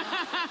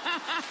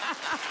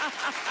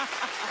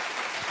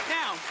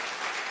Now,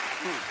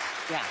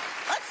 yeah.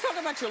 Let's talk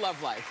about your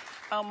love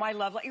life. Oh, my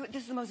love life.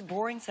 This is the most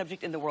boring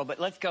subject in the world, but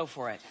let's go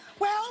for it.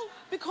 Well,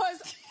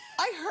 because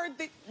I heard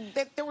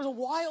that there was a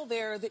while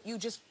there that you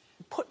just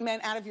put men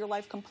out of your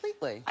life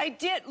completely. I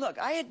did. Look,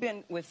 I had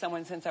been with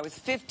someone since I was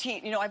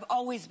 15. You know, I've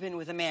always been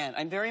with a man.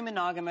 I'm very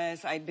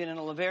monogamous. I'd been in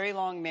a very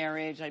long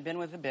marriage. I'd been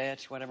with a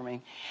bitch, whatever I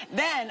mean.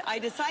 Then I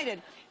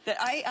decided that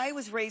I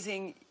was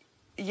raising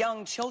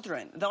young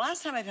children. The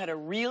last time I've had a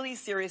really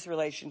serious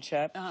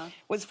relationship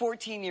was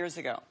 14 years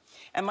ago.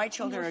 And my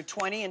children are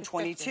 20 and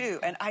 22.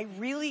 50. And I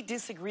really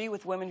disagree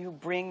with women who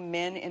bring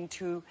men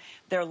into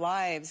their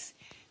lives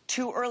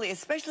too early,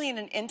 especially in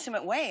an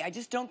intimate way. I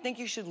just don't think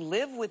you should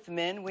live with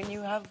men when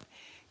you have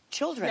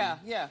children.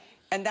 Yeah.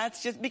 And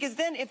that's just, because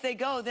then if they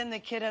go, then the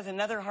kid has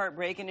another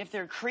heartbreak, and if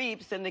they're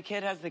creeps, then the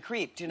kid has the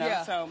creep, you know?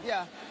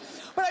 Yeah.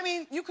 But I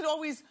mean, you could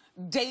always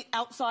date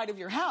outside of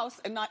your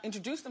house and not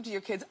introduce them to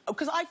your kids.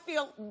 Because I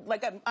feel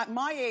like at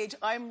my age,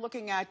 I'm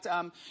looking at,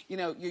 you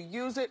know, you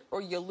use it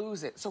or you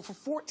lose it. So for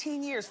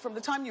 14 years, from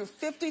the time you're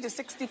 50 to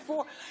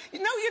 64, you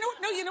know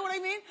what I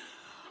mean?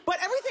 But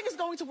everything is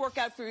going to work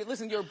out for you.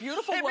 Listen, you're a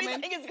beautiful woman.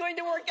 Everything is going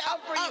to work out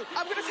for you.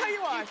 I'm going to tell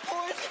you why.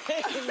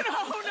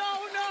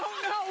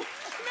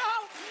 No.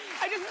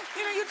 I just,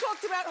 you know, you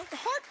talked about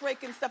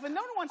heartbreak and stuff, and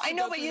no one wants to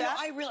go through that. I know, but you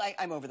know,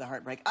 I'm over the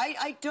heartbreak.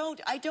 I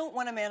don't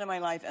want a man in my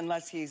life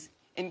unless he's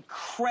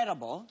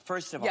incredible,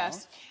 first of all.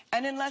 Yes.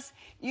 And unless,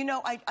 you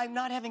know, I'm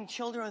not having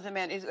children with a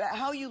man.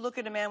 How you look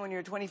at a man when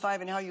you're 25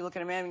 and how you look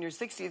at a man when you're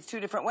 60, it's two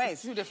different ways.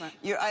 It's two different.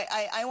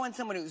 I want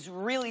someone who's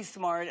really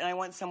smart, and I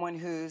want someone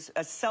who's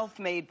a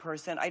self-made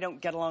person. I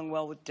don't get along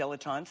well with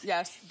dilettantes.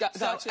 Yes, gotcha.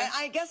 So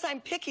I guess I'm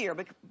pickier,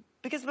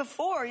 because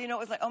before, you know,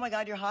 it was like, oh my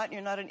God, you're hot and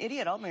you're not an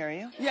idiot, I'll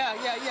marry you. Yeah.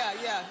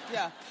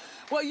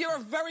 Well, you're a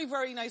very,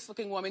 very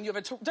nice-looking woman. You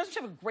have doesn't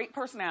you have a great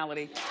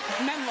personality?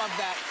 Men love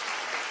that.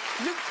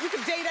 You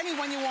could date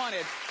anyone you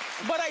wanted.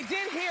 But I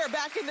did hear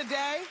back in the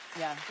day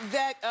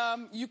that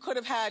you could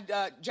have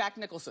had Jack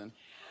Nicholson.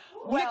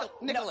 Well,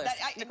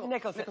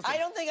 Nicholson. I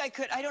don't think I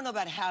could. I don't know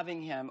about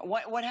having him.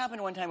 What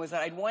happened one time was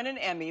that I'd won an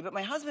Emmy, but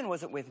my husband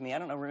wasn't with me. I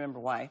don't remember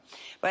why.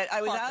 But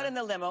I was out in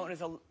the limo,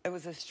 and it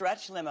was a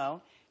stretch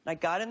limo. And I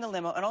got in the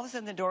limo, and all of a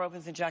sudden the door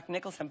opens, and Jack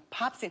Nicholson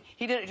pops in.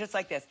 He did it just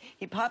like this.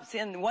 He pops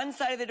in one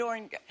side of the door,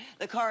 and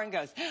the car, and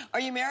goes, "Are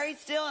you married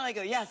still?" And I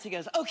go, "Yes." He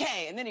goes,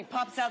 "Okay." And then he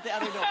pops out the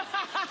other door.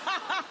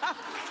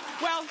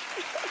 Well,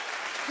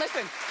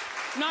 listen.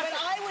 But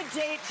I would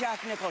date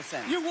Jack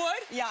Nicholson. You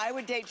would? Yeah, I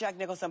would date Jack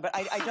Nicholson, but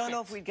I don't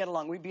know if we'd get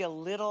along. We'd be a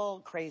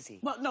little crazy.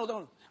 Well,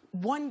 no.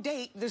 One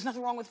date, there's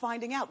nothing wrong with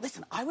finding out.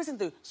 Listen, I was in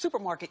the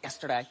supermarket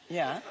yesterday.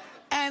 Yeah.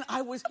 And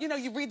I was, you know,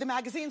 you read the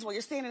magazines while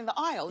you're standing in the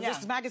aisle. Yeah. There's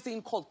this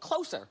magazine called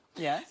Closer.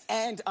 Yes.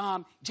 And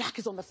Jack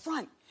is on the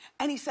front.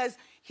 And he says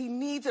he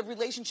needs a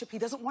relationship. He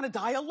doesn't want to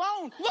die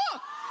alone.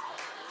 Look!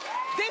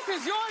 This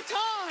is your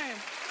time.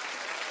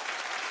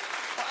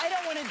 Well, I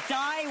don't want to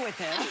die with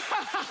him.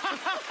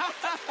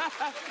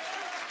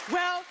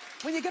 Well,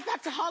 when you get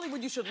back to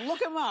Hollywood, you should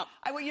look him up.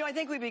 I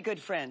think we'd be good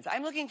friends.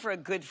 I'm looking for a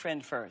good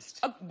friend first.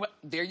 Well,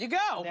 there you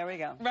go. There we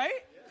go.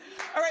 Right?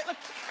 All right, look,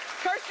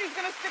 Kirstie's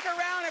going to stick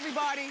around,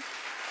 everybody.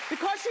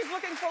 Because she's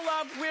looking for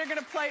love, we're going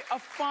to play a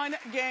fun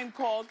game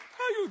called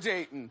How You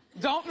Datin'?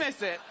 Don't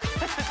miss it.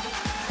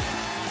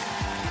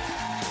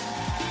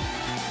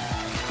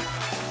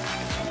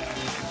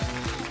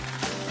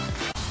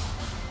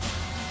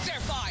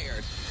 They're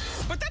fired.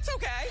 But that's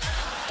okay.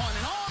 On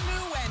an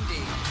all-new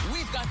Wendy,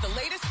 we've got the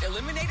latest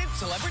eliminated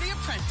celebrity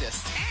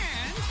apprentice.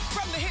 And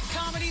from the hit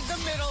comedy The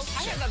Middle.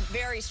 I have a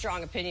very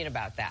strong opinion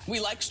about that. We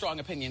like strong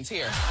opinions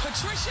here.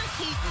 Patricia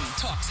Heaton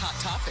talks hot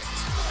topics.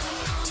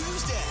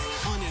 Tuesday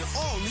on an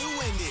all-new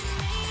Wendy.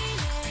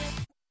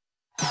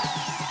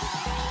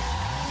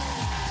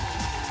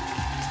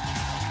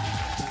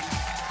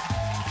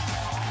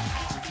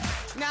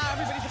 Now,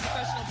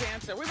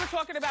 Show. We were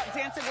talking about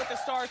Dancing with the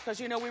Stars because,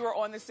 you know, we were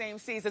on the same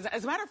season.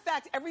 As a matter of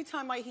fact, every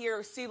time I hear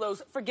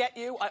CeeLo's Forget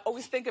You, I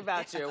always think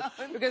about you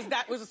because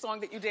that was a song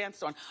that you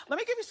danced on. Let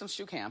me give you some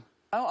shoe cam.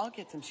 Oh, I'll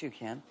get some shoe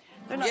cam.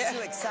 They're not too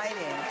exciting.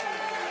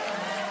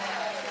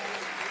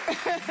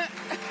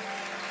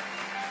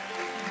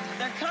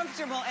 They're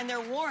comfortable and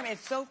they're warm.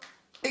 It's so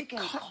freaking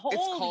cold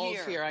It's cold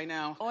here. here, I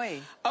know.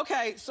 Oy.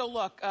 Okay, so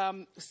look,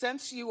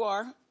 since you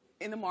are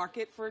in the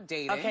market for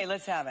dating. Okay,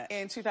 let's have it.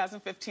 In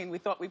 2015, we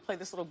thought we'd play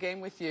this little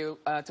game with you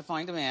to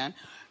find a man.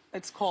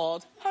 It's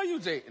called How You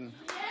Dating?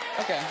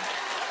 Okay.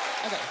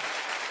 Okay.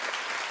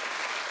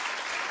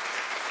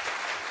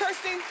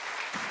 Kirstie,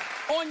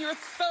 on your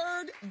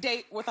third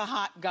date with a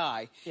hot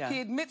guy, he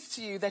admits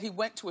to you that he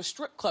went to a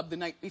strip club the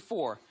night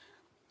before.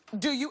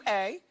 Do you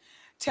A,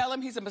 tell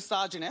him he's a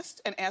misogynist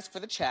and ask for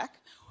the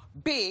check?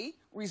 B,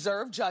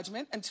 reserve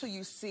judgment until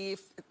you see if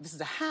this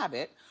is a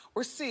habit?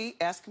 Or C,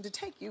 ask him to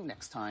take you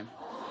next time?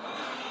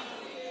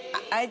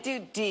 I do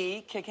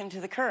D, kick him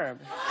to the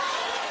curb.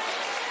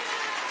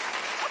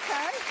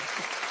 Okay.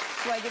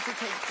 Do I get to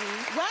take D?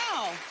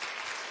 Wow.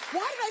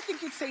 Why did I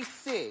think you'd say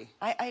C?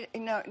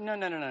 No.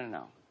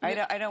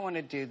 I don't want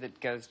to do that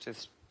goes to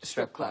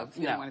strip clubs.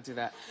 You don't want to do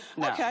that.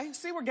 No. Okay,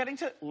 see, we're getting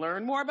to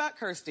learn more about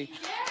Kirstie.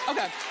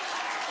 Okay.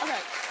 Okay.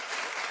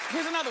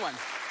 Here's another one.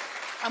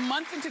 A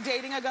month into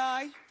dating a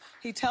guy,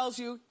 he tells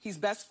you his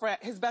best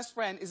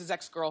friend is his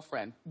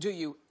ex-girlfriend. Do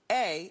you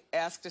A,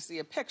 ask to see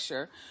a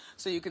picture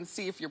so you can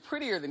see if you're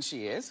prettier than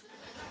she is?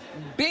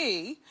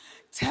 B,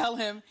 tell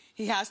him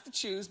he has to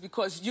choose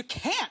because you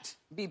can't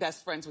be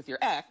best friends with your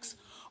ex?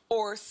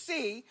 Or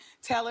C,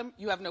 tell him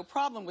you have no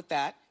problem with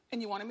that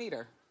and you want to meet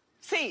her?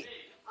 C.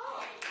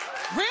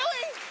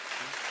 Really?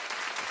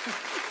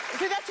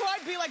 See, that's why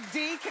I'd be like,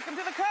 D, kick him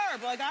to the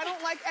curb. Like, I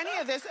don't like any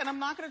of this, and I'm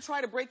not going to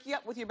try to break you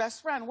up with your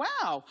best friend.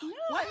 Wow. No,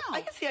 wow. I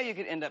can see how you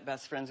could end up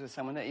best friends with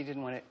someone that you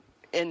didn't want to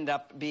end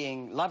up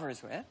being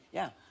lovers with.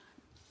 Yeah.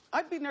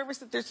 I'd be nervous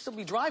that there'd still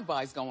be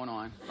drive-bys going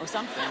on or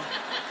something.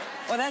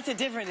 Well, that's a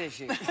different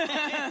issue.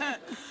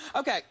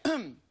 Okay.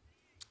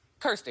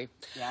 Kirstie.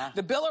 Yeah?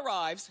 The bill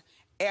arrives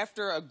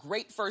after a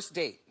great first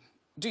date.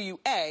 Do you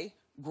A,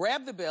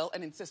 grab the bill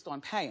and insist on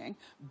paying?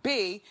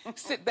 B,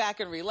 sit back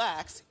and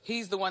relax.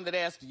 He's the one that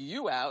asked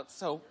you out,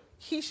 so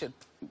he should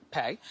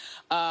pay.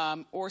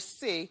 Or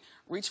C,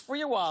 reach for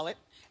your wallet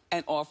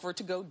and offer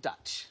to go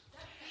Dutch.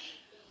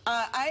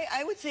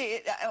 I would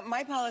say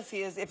my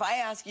policy is if I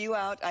ask you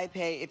out, I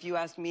pay. If you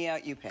ask me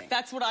out, you pay.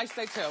 That's what I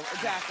say too.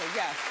 Exactly.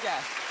 Yes,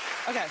 yes.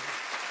 Okay.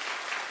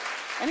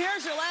 And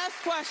here's your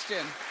last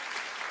question.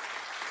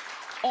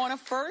 On a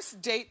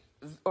first date,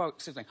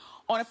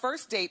 on a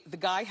first date, the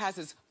guy has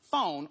his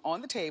phone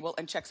on the table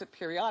and checks it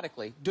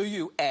periodically. Do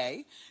you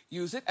A,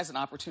 use it as an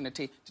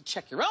opportunity to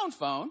check your own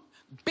phone?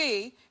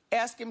 B,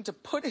 ask him to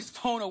put his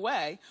phone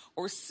away?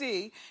 Or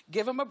C,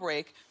 give him a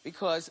break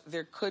because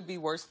there could be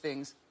worse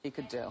things he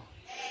could do?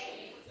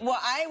 Well,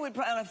 I would,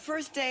 on a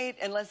first date,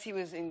 unless he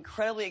was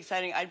incredibly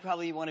exciting, I'd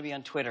probably want to be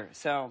on Twitter.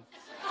 So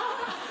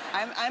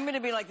I'm going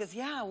to be like this,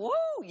 yeah, woo,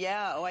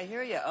 yeah, oh, I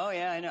hear you. Oh,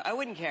 yeah, I know. I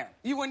wouldn't care.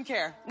 You wouldn't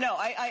care? No,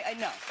 I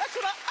know. That's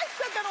what I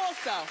said that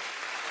also.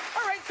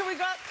 All right, so we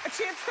got a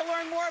chance to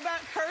learn more about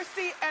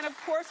Kirstie, and of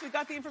course, we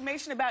got the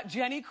information about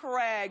Jenny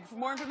Craig. For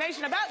more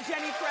information about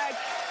Jenny Craig,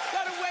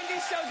 go to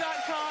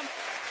wendyshow.com.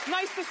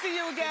 Nice to see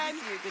you again.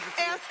 Good to see you. Good to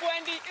see you. Ask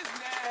Wendy is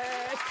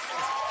next.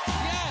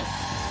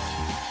 Yes.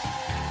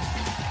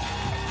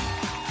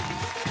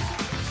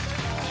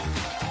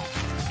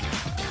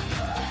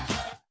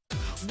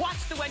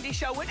 Watch The Wendy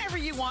Show whenever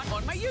you want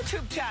on my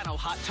YouTube channel.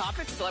 Hot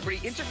topics, celebrity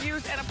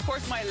interviews, and of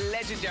course my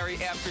legendary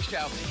after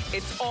show.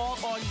 It's all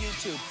on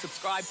YouTube.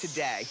 Subscribe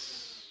today.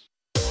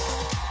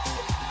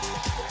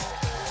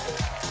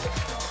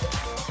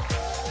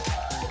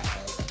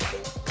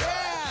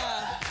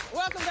 Yeah.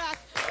 Welcome back.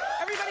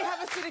 Everybody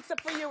have a seat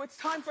except for you. It's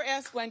time for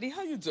Ask Wendy.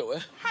 How you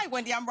doing? Hi,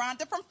 Wendy. I'm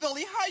Rhonda from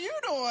Philly. How you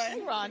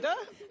doing? Hey, Rhonda.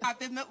 I've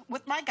been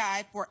with my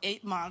guy for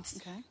 8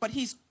 months, but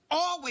he's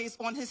always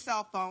on his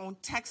cell phone,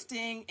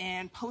 texting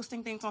and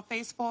posting things on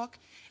Facebook.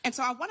 And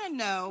so I want to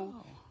know,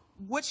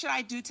 what should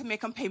I do to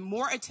make him pay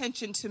more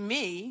attention to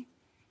me,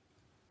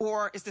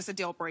 or is this a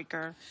deal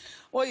breaker?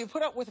 Well, you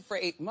put up with it for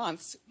 8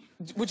 months.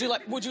 Would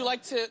you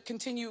like to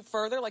continue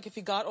further? Like if he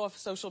got off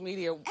social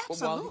media?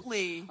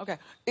 Absolutely. Okay.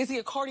 Is he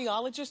a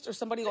cardiologist or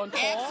somebody on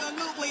call?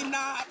 Absolutely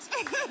not.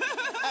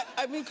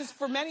 I mean, because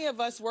for many of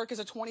us, work is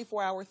a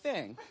 24-hour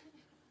thing.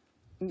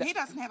 He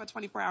doesn't have a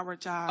 24-hour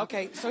job.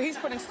 Okay, so he's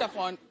putting stuff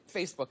on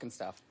Facebook and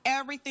stuff.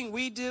 Everything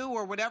we do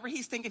or whatever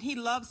he's thinking, he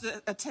loves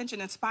the attention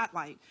and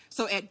spotlight.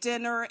 So at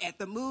dinner, at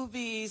the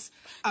movies,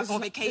 on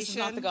vacation. This is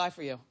not the guy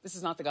for you. This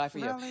is not the guy for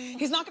you. Really?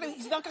 He's not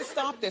gonna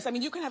stop this. I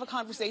mean, you can have a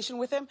conversation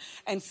with him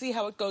and see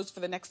how it goes for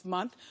the next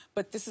month,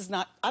 but this is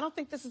not, I don't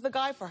think this is the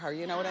guy for her,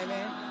 you know what I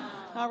mean?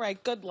 All right,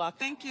 good luck.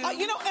 Thank you.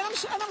 You know, and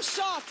I'm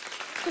shocked,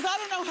 because I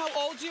don't know how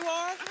old you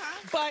are,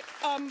 but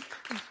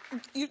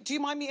do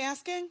you mind me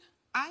asking?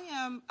 I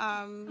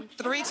am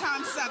 3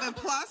 times 7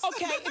 plus.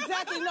 Okay,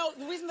 exactly. No,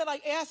 the reason that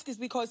I ask is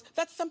because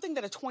that's something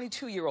that a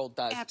 22-year-old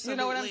does. Absolutely. You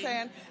know what I'm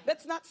saying?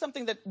 That's not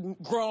something that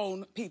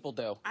grown people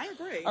do. I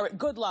agree. All right,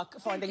 good luck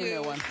finding a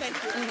new one. Thank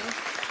you.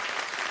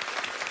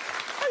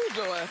 How you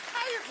doing?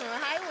 How you doing?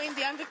 Hi,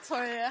 Wendy. I'm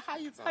Victoria. How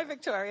you doing? Hi,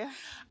 Victoria.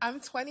 I'm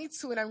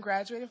 22 and I'm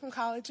graduating from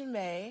college in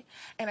May,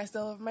 and I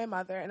still live with my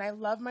mother. And I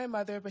love my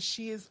mother, but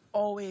she is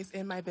always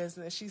in my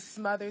business. She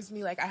smothers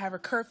me. Like, I have a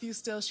curfew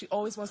still. She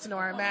always wants to know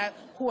where I'm at,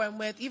 who I'm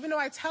with. Even though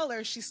I tell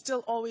her, she's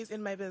still always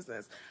in my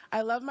business.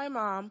 I love my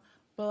mom,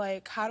 but,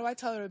 like, how do I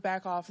tell her to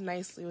back off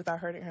nicely without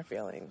hurting her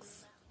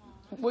feelings?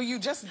 Well, you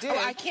just did.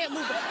 Oh, I can't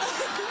move it.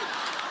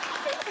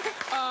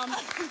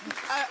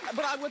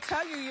 But I will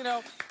tell you, you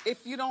know,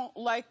 if you don't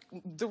like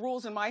the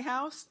rules in my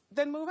house,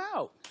 then move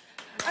out.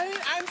 I mean,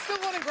 I'm still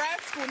going to grad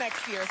school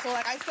next year, so,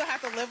 like, I still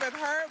have to live with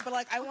her, but,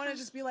 like, I want to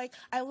just be like,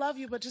 I love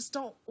you, but just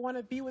don't want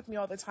to be with me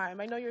all the time.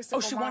 I know you're a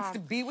single Oh, she mom. wants to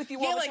be with you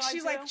all yeah, the like, time,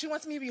 she's too? like, she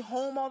wants me to be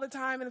home all the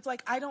time, and it's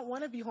like, I don't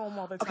want to be home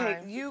all the time.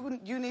 Okay,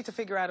 you need to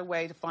figure out a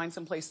way to find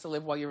some place to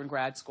live while you're in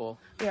grad school.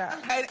 Yeah.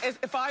 And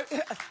if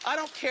I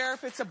don't care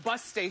if it's a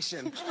bus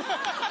station.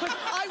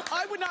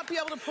 I would not be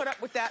able to put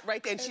up with that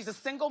right there. And she's a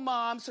single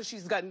mom, so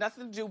she's got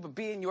nothing to do but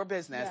be in your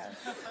business.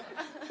 Yes.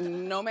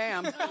 No,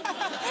 ma'am.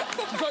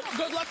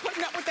 Good luck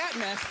putting up with that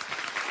mess.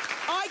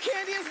 Eye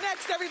candy is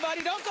next,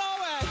 everybody. Don't go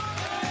away.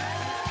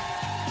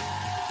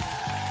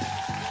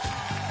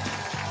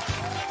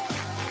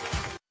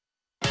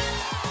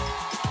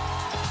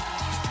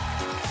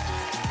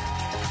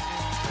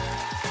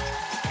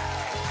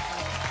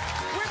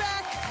 We're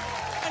back,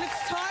 and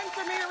it's time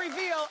for me to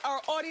reveal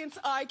our audience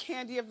eye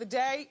candy of the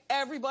day.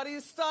 Everybody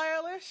is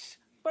stylish,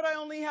 but I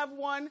only have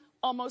one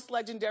almost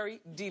legendary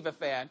diva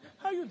fan.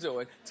 How you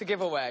doing? To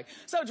give away.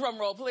 So drum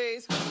roll,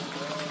 please.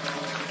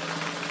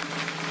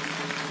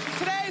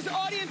 Today's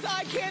audience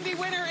eye candy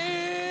winner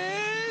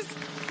is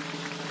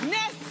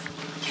Ness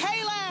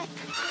Kalak.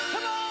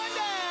 Come on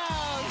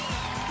down.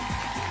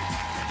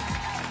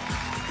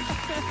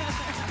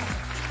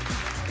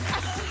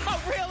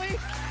 Oh, really?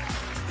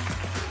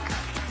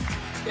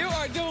 You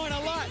are doing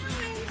a lot.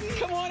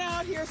 Come on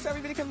out here so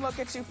everybody can look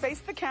at you.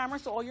 Face the camera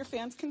so all your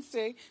fans can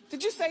see.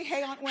 Did you say,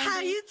 hey, Aunt Wendy? How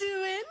you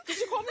doing? Did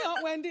you call me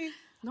Aunt Wendy?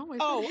 No, I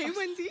Oh, said, hey,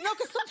 Wendy. No,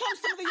 because sometimes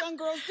some of the young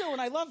girls do,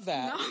 and I love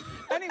that.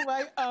 No.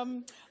 Anyway,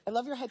 I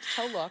love your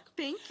head-to-toe look.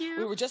 Thank you.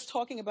 We were just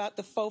talking about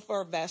the faux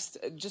fur vest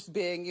just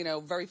being, you know,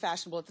 very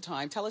fashionable at the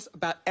time. Tell us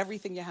about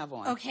everything you have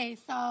on. Okay,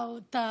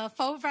 so the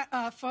faux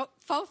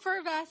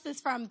fur vest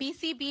is from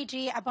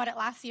BCBG. I bought it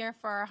last year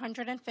for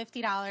 $150.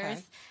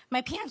 Okay.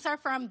 My pants are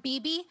from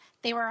BB.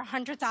 They were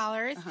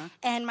 $100.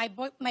 And my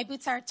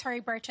boots are Tory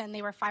Burch, and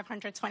they were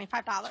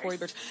 $525. Tory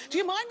Burch. Do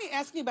you mind me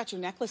asking you about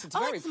your necklace? It's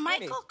very it's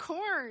pretty. Michael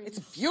Kors. It's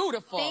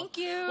beautiful. Thank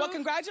you. Well,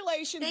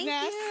 congratulations, Thank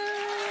Ness. you.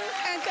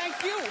 And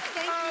thank you.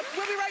 Thank you.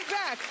 We'll be right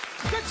back.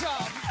 Good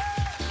job.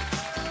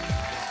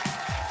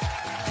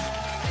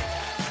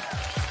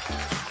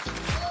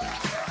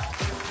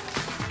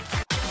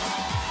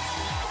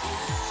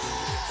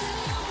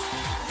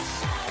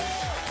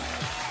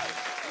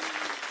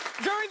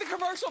 During the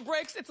commercial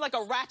breaks, it's like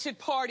a ratchet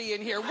party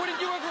in here. Wouldn't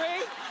you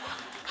agree?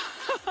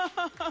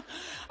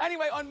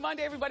 Anyway, on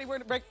Monday, everybody, we're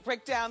going to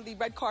break down the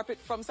red carpet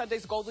from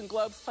Sunday's Golden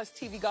Globes, plus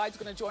TV Guide's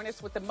going to join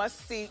us with the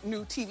must-see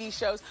new TV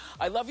shows.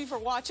 I love you for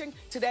watching.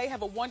 Today,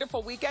 have a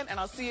wonderful weekend, and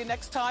I'll see you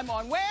next time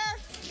on Where?